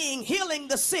human being, healing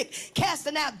the sick,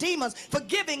 casting out demons,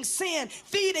 forgiving sin,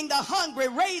 feeding the hungry,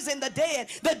 raising the dead.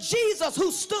 The Jesus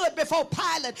who stood before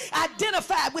Pilate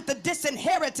identified with the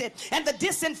disinherited and the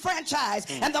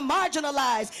disenfranchised and the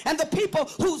marginalized and the people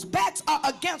whose backs are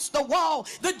against the wall.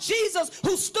 The Jesus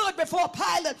who stood before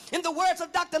Pilate, in the words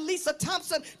of Dr. Lisa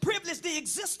Thompson, privileged the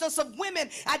existence of women,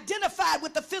 identified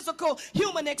with the physical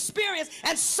human experience,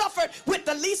 and suffered with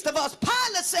the least of us.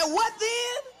 Pilate said, what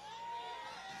then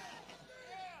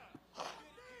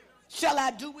shall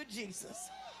I do with Jesus?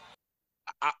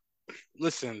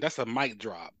 Listen, that's a mic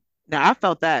drop. Now I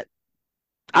felt that.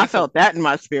 I felt that in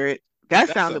my spirit. That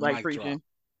sounded like preaching. Drop.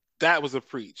 That was a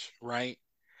preach, right?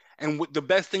 And the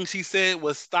best thing she said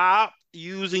was stop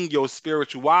using your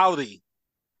spirituality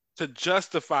to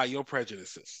justify your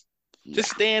prejudices. Yeah.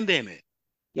 Just stand in it.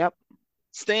 Yep.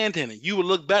 Stand in it. You would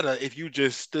look better if you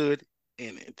just stood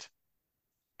in it.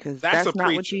 Because that's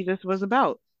not what Jesus was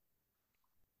about.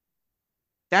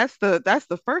 That's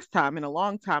the first time in a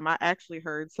long time I actually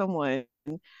heard someone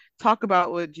talk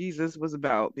about what Jesus was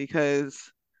about,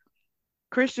 because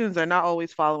Christians are not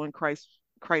always following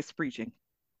Christ's preaching.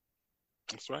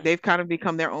 That's right. They've kind of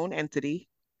become their own entity,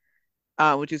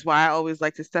 which is why I always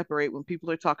like to separate when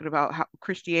people are talking about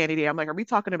Christianity. I'm like, are we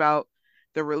talking about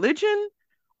the religion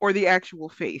or the actual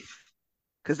faith?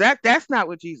 Because that's not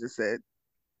what Jesus said.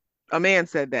 A man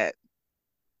said that.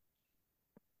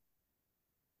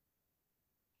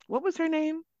 What was her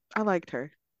name? I liked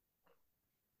her.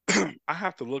 I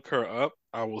have to look her up.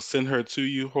 I will send her to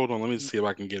you. Hold on, let me see if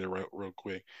I can get it real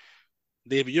quick.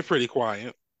 David, you're pretty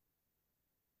quiet.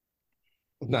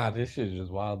 Nah, this shit is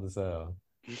just wild as hell.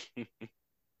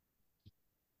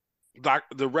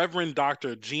 The Reverend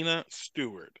Dr. Gina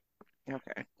Stewart.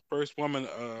 Okay. First woman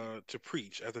to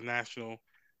preach at the National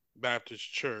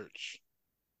Baptist Church.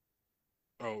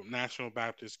 Oh, National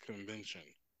Baptist Convention.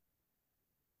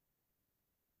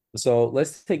 So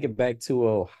let's take it back to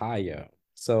Ohio.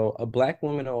 So a black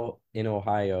woman in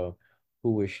Ohio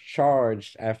who was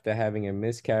charged after having a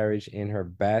miscarriage in her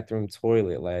bathroom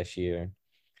toilet last year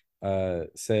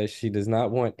says she does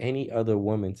not want any other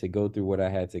woman to go through what I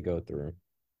had to go through.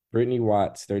 Brittany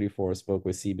Watts, 34, spoke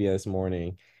with CBS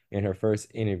Morning in her first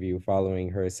interview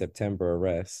following her September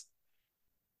arrest.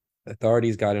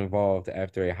 Authorities got involved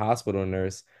after a hospital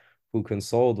nurse who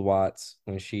consoled Watts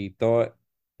when she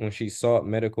sought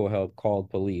medical help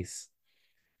called police.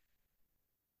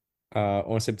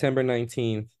 On September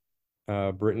 19th,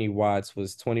 Brittany Watts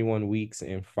was 21 weeks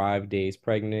and 5 days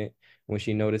pregnant when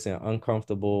she noticed an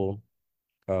uncomfortable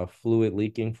fluid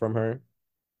leaking from her.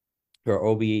 Her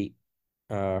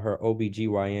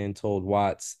OBGYN told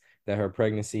Watts that her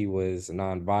pregnancy was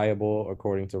non-viable,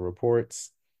 according to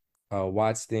reports.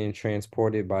 Watts then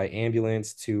transported by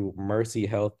ambulance to Mercy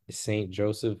Health St.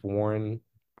 Joseph Warren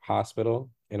Hospital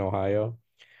in Ohio,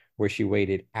 where she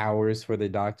waited hours for the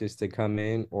doctors to come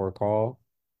in or call.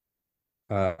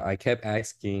 I kept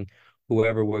asking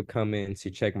whoever would come in to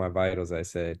check my vitals. I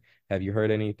said, have you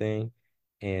heard anything?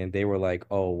 And they were like,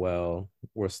 oh, well,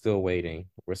 we're still waiting.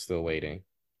 We're still waiting.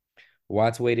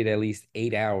 Watts waited at least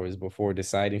 8 hours before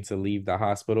deciding to leave the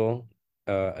hospital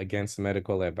against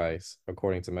medical advice,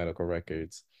 according to medical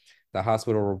records. The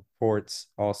hospital reports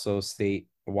also state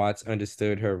Watts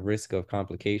understood her risk of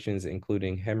complications,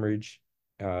 including hemorrhage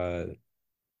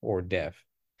or death.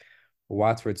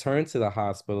 Watts returned to the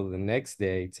hospital the next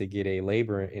day to get a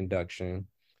labor induction.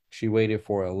 She waited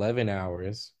for 11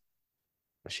 hours,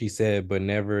 she said, but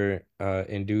never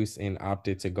induced and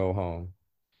opted to go home.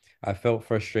 I felt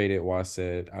frustrated, Watts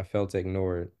said. I felt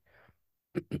ignored.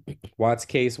 Watts'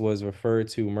 case was referred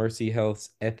to Mercy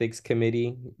Health's ethics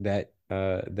committee that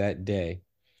day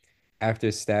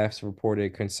after staffs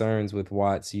reported concerns with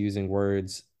Watts using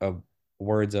words of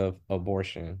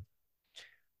abortion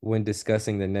when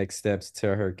discussing the next steps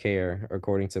to her care,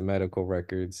 according to medical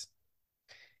records.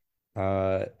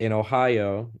 In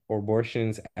Ohio,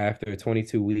 abortions after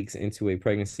 22 weeks into a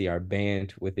pregnancy are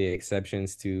banned with the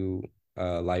exceptions to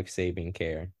life-saving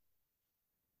care.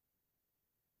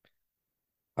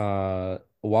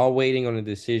 While waiting on a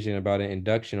decision about an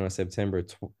induction on September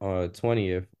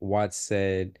 20th, Watts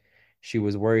said she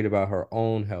was worried about her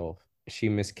own health. She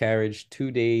miscarried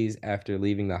 2 days after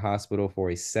leaving the hospital for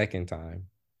a second time.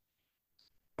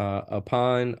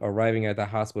 Upon arriving at the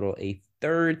hospital a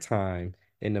third time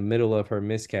in the middle of her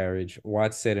miscarriage,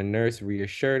 Watts said a nurse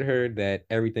reassured her that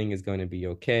everything is going to be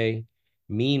okay.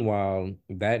 Meanwhile,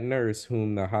 that nurse,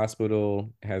 whom the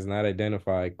hospital has not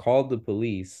identified, called the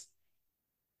police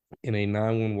in a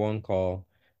 911 call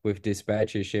with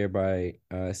dispatches shared by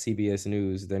CBS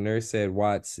News. The nurse said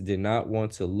Watts did not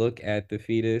want to look at the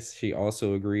fetus. She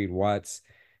also agreed Watts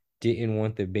didn't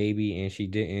want the baby and she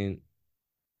didn't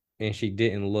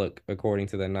look, according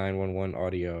to the 911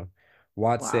 audio.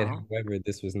 Watts said, Wow. however,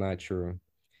 this was not true.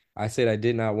 I said I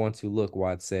did not want to look,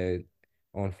 Watts said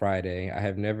on Friday. I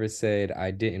have never said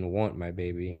I didn't want my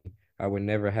baby. I would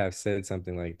never have said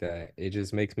something like that. It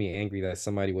just makes me angry that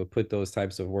somebody would put those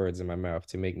types of words in my mouth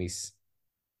to make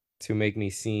me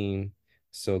seem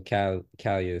so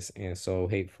callous and so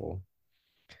hateful.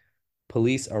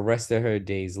 Police arrested her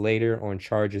days later on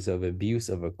charges of abuse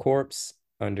of a corpse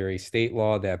under a state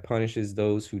law that punishes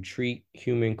those who treat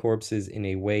human corpses in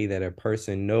a way that a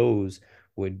person knows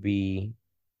would be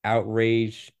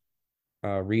outraged,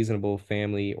 reasonable,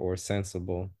 family, or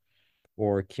sensible,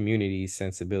 or community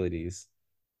sensibilities.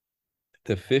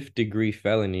 The fifth-degree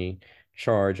felony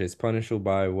charge is punishable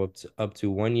by up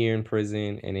to 1 year in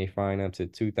prison and a fine up to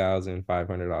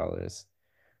 $2,500.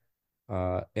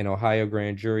 An Ohio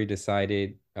grand jury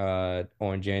decided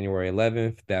on January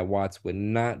 11th that Watts would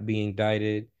not be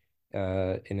indicted.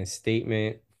 In a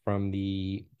statement from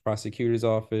the prosecutor's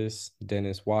office,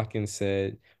 Dennis Watkins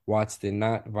said Watts did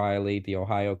not violate the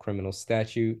Ohio criminal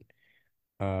statute.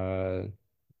 Uh,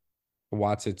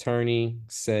 Watts' attorney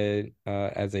said,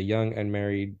 as a young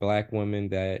unmarried Black woman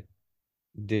that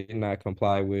did not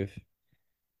comply with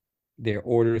their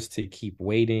orders to keep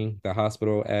waiting, the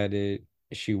hospital added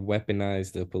she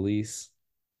weaponized the police.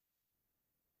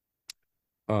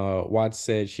 Watts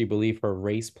said she believed her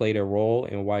race played a role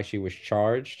in why she was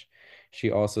charged. She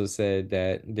also said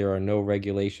that there are no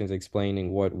regulations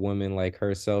explaining what women like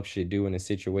herself should do in a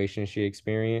situation she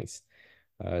experienced.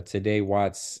 Today,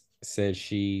 Watts said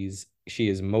she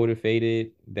is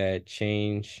motivated that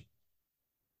charges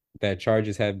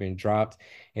have been dropped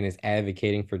and is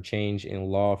advocating for change in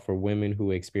law for women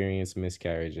who experience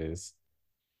miscarriages.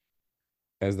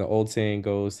 As the old saying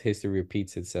goes, history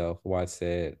repeats itself. Watts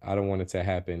said, I don't want it to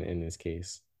happen in this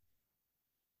case.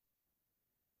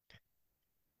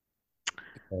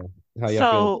 So, how y'all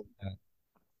feel about So, that?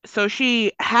 so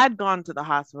she had gone to the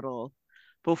hospital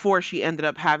before she ended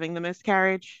up having the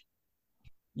miscarriage.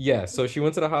 Yeah, so she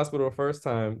went to the hospital the first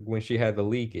time when she had the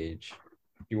leakage.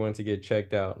 She went to get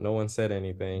checked out. No one said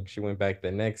anything. She went back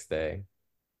the next day.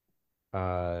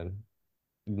 Uh,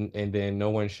 and then no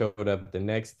one showed up the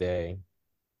next day.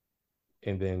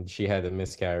 And then she had the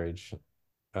miscarriage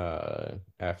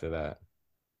after that.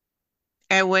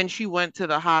 And when she went to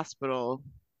the hospital,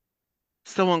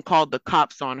 someone called the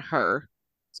cops on her.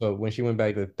 So when she went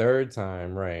back the third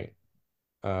time, right,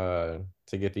 to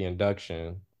get the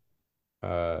induction,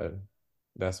 uh,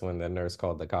 that's when the nurse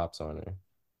called the cops on her.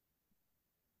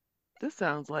 This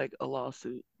sounds like a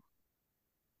lawsuit.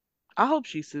 I hope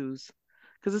she sues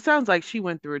because it sounds like she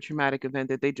went through a traumatic event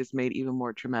that they just made even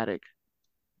more traumatic.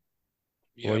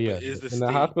 Well, Yeah, but yeah, is the and the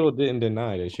state hospital didn't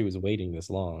deny that she was waiting this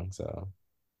long, so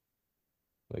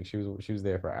like she was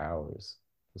there for hours,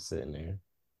 just sitting there.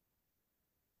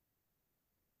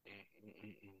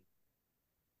 Mm-mm-mm.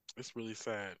 It's really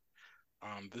sad.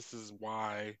 This is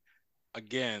why,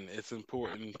 again, it's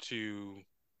important to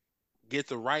get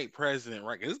the right president,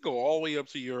 right? Let's go all the way up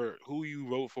to your who you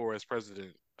vote for as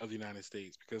president of the United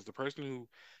States, because the person who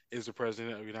is the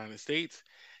president of the United States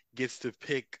gets to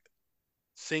pick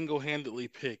single-handedly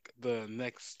pick the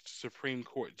next Supreme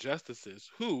Court justices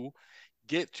who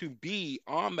get to be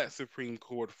on that Supreme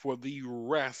Court for the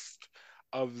rest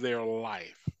of their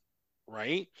life,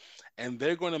 right? And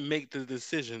they're going to make the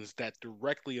decisions that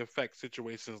directly affect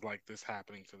situations like this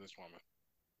happening to this woman.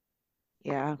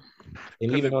 Yeah. And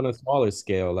Because even it, on a smaller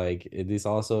scale, like this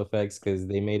also affects because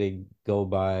they made it go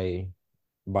by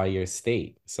your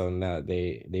state. So now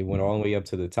they went all the way up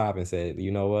to the top and said,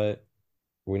 you know what?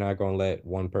 We're not gonna let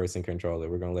one person control it.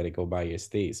 We're gonna let it go by your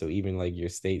state. So even like your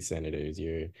state senators,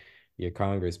 your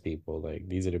Congress people, like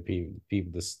these are the people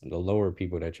the lower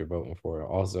people that you're voting for are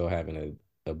also having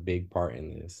a big part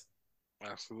in this.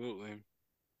 absolutely.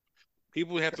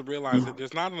 People have to realize that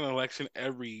there's not an election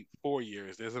every 4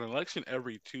 years. There's an election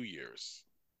every 2 years.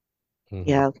 Hmm.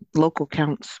 Yeah. Local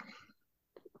counts.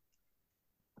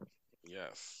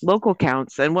 Yes. Local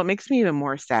counts. And what makes me even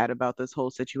more sad about this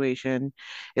whole situation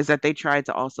is that they tried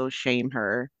to also shame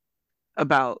her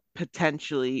about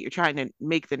potentially trying to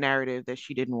make the narrative that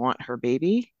she didn't want her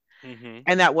baby. Hmm.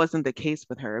 And that wasn't the case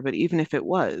with her. But even if it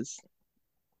was,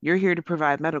 you're here to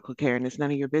provide medical care and it's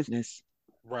none of your business.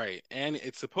 Right. And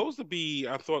it's supposed to be,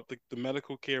 I thought the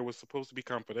medical care was supposed to be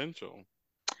confidential.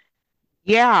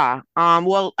 Yeah.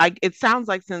 Well, it sounds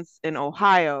like since in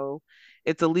Ohio,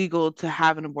 it's illegal to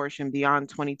have an abortion beyond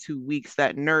 22 weeks,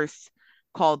 that nurse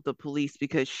called the police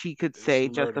because she could It's say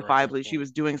murder at that justifiably she point.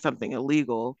 was doing something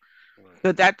illegal. Right.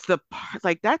 But that's the part,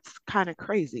 like, that's kind of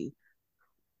crazy.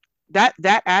 That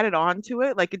added on to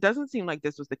it. Like, it doesn't seem like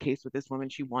this was the case with this woman.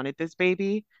 She wanted this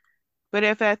baby. But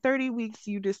if at 30 weeks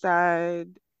you decide,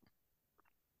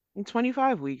 in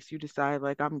 25 weeks, you decide,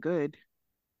 like, I'm good,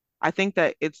 I think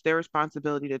that it's their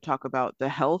responsibility to talk about the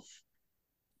health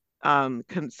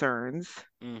concerns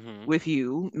Hmm. with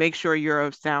you, make sure you're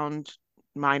of sound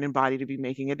mind and body to be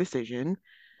making a decision,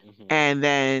 Hmm. and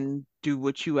then do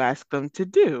what you ask them to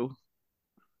do.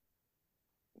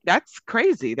 That's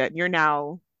crazy that you're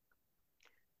now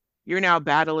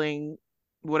battling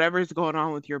whatever's going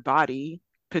on with your body,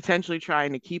 potentially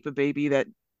trying to keep a baby that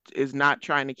is not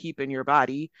trying to keep in your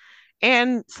body,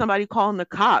 and somebody calling the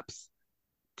cops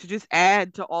to just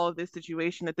add to all of this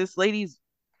situation that this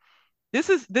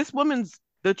woman's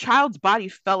the child's body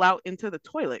fell out into the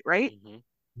toilet, right? Hmm.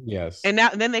 Yes. And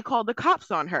then they called the cops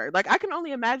on her. Like, I can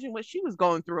only imagine what she was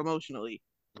going through emotionally.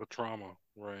 The trauma.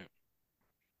 Right.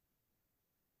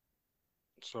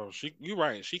 So you're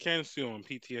right. She can sue on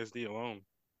PTSD alone.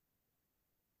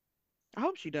 I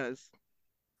hope she does.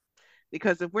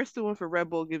 Because if we're suing for Red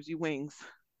Bull gives you wings,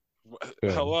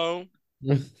 Good. Hello.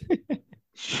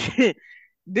 shit,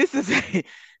 this is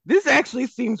this actually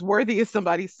seems worthy of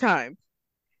somebody's time.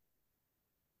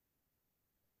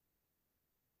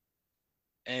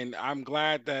 And I'm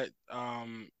glad that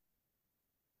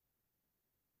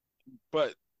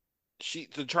but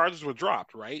the charges were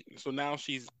dropped, right? So now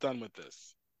she's done with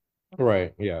this.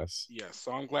 Right. Yes. Yes,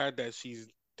 so I'm glad that she's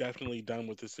definitely done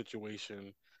with the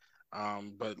situation.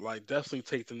 But like definitely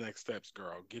take the next steps,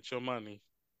 girl. Get your money.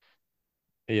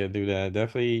 Yeah, do that.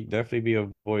 Definitely be a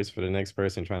voice for the next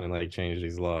person trying to like change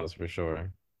these laws for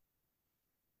sure.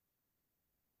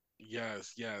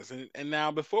 Yes, yes. And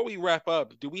now before we wrap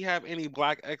up, do we have any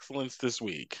black excellence this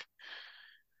week?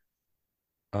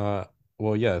 Uh,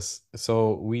 well, yes.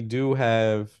 So we do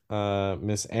have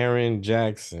Miss Erin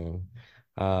Jackson,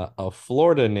 a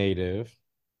Florida native,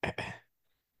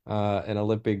 an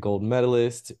Olympic gold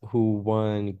medalist who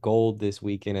won gold this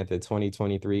weekend at the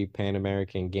 2023 Pan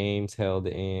American Games held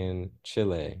in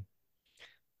Chile.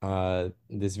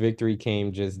 This victory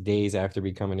came just days after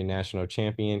becoming a national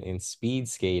champion in speed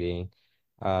skating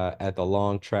at the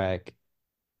long track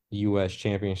U.S.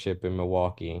 Championship in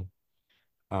Milwaukee.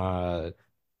 Uh,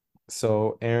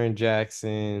 so Erin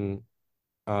Jackson,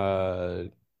 uh,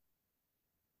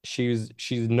 she's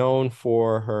known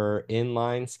for her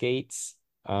inline skates.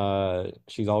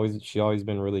 She's always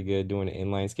been really good doing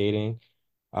inline skating.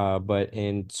 But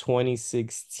in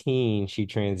 2016, she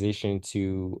transitioned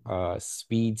to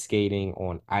speed skating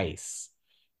on ice.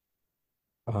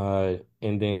 And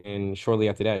then shortly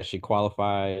after that, she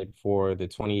qualified for the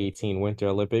 2018 Winter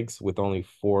Olympics with only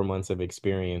 4 months of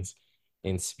experience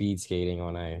in speed skating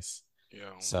on ice.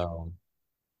 Yeah. So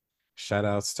shout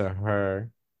outs to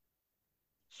her.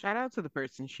 Shout out to the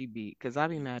person she beat, because I'd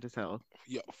be mad as hell.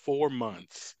 Yeah, 4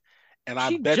 months. And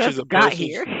She just got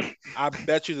here. I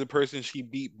bet you the person she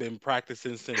beat been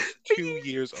practicing since 2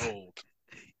 years old.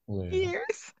 Yeah.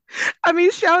 Years. I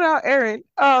mean, shout out Aaron.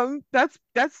 That's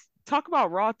talk about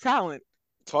raw talent.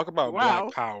 Talk about black Wow.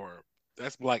 power.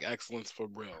 That's black excellence for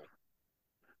real.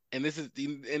 And this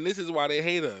is why they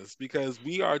hate us because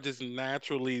we are just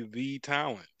naturally the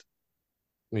talent.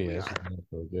 We Yeah, she's are.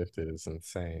 so gifted. It's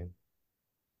insane.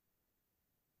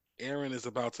 Erin is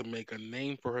about to make a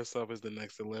name for herself as the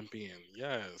next Olympian.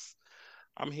 Yes.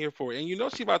 I'm here for it. And you know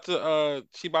she about to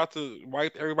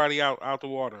wipe everybody out the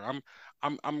water.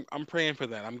 I'm praying for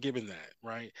that. I'm giving that,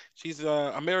 right? She's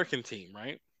American team,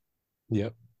 right?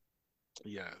 Yep.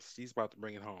 Yes, she's about to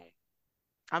bring it home.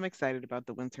 I'm excited about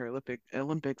the Winter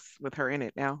Olympics with her in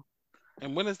it now.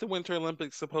 And when is the Winter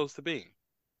Olympics supposed to be?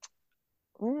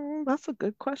 That's a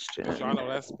good Because y'all question. know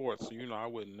that's sports, so you know I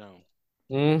wouldn't know.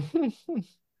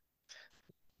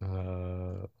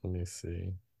 Let me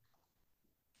see.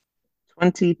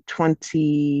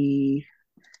 2026.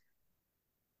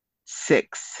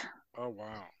 Oh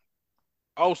wow.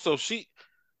 Oh, she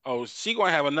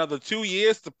gonna have another 2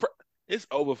 years it's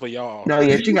over for y'all. No,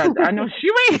 yeah, she got. I know she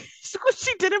wait.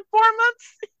 She did it 4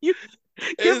 months. You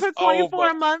Give It's her over.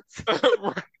 24 months.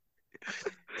 Right.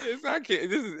 It's not kidding.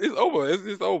 It's over.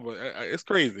 It's over. It's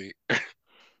crazy.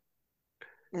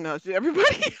 No,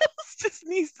 everybody else just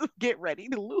needs to get ready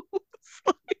to lose.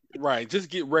 Right. Just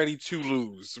get ready to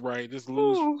lose. Right. Just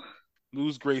Ooh.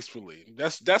 lose gracefully.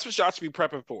 That's what y'all should be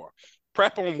prepping for.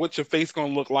 Prep on what your face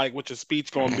gonna look like, what your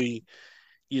speech gonna be.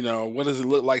 What does it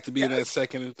look like to be in that Yes.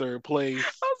 second and third place?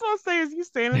 I was gonna say, is you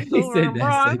standing He silver or said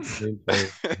that's like bronze? the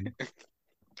play.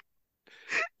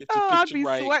 Get your Oh, I'd picture be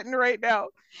right. sweating right now.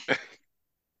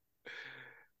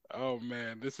 Oh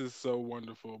man, this is so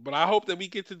wonderful. But I hope that we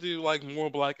get to do like more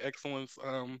Black excellence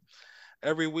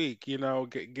every week,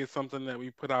 get something that we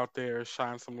put out there,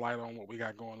 shine some light on what we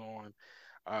got going on.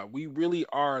 We really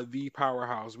are the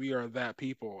powerhouse. We are that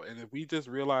people. And if we just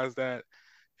realized that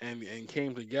and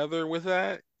came together with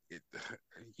that, it,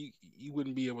 you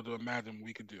wouldn't be able to imagine what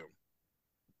we could do.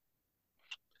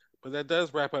 But that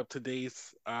does wrap up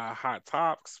today's Hot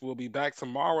Topics. We'll be back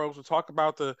tomorrow to talk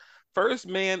about the first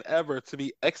man ever to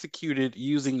be executed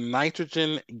using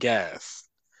nitrogen gas.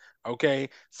 Okay,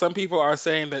 some people are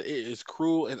saying that it is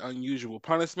cruel and unusual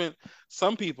punishment.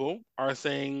 Some people are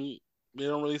saying they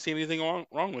don't really see anything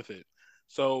wrong with it.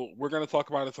 So we're going to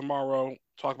talk about it tomorrow,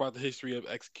 talk about the history of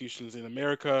executions in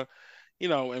America,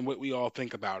 and what we all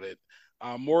think about it.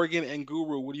 Morgan and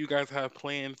Guru, what do you guys have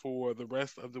planned for the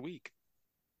rest of the week?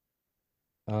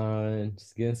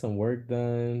 Just getting some work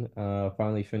done.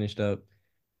 Finally finished up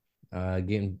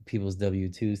getting people's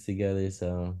W-2s together.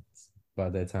 So it's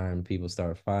about that time people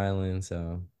start filing.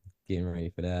 So getting ready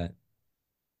for that.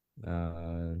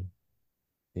 Uh,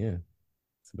 yeah,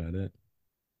 that's about it.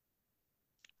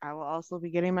 I will also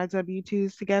be getting my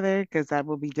W-2s together because I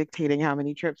will be dictating how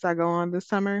many trips I go on this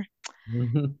summer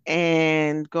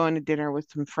and going to dinner with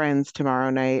some friends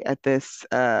tomorrow night at this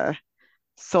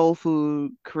soul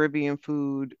food, Caribbean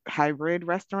food hybrid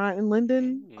restaurant in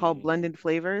Linden called Mm. Blended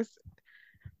Flavors.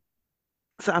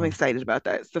 So I'm Um, excited about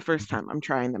that. It's the first time I'm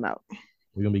trying them out.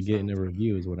 we're gonna be getting a Sounds good.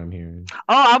 review, is what I'm hearing.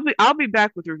 Oh, I'll be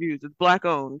back with reviews. It's Black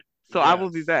owned, so I will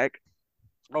be Yes. back.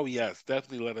 Oh, yes.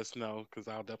 Definitely let us know because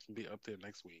I'll definitely be up there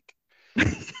next week.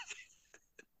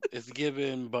 It's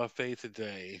given buffet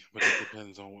today, but it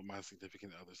depends on what my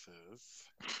significant other says.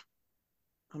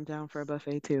 I'm down for a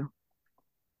buffet too.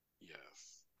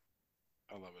 Yes.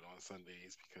 I love it on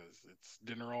Sundays because it's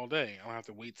dinner all day. I don't have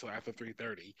to wait till after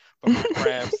 3:30 for my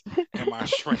crabs and my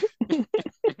shrimp.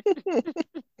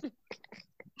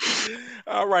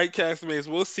 All right, castmates.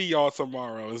 We'll see y'all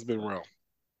tomorrow. It's been real.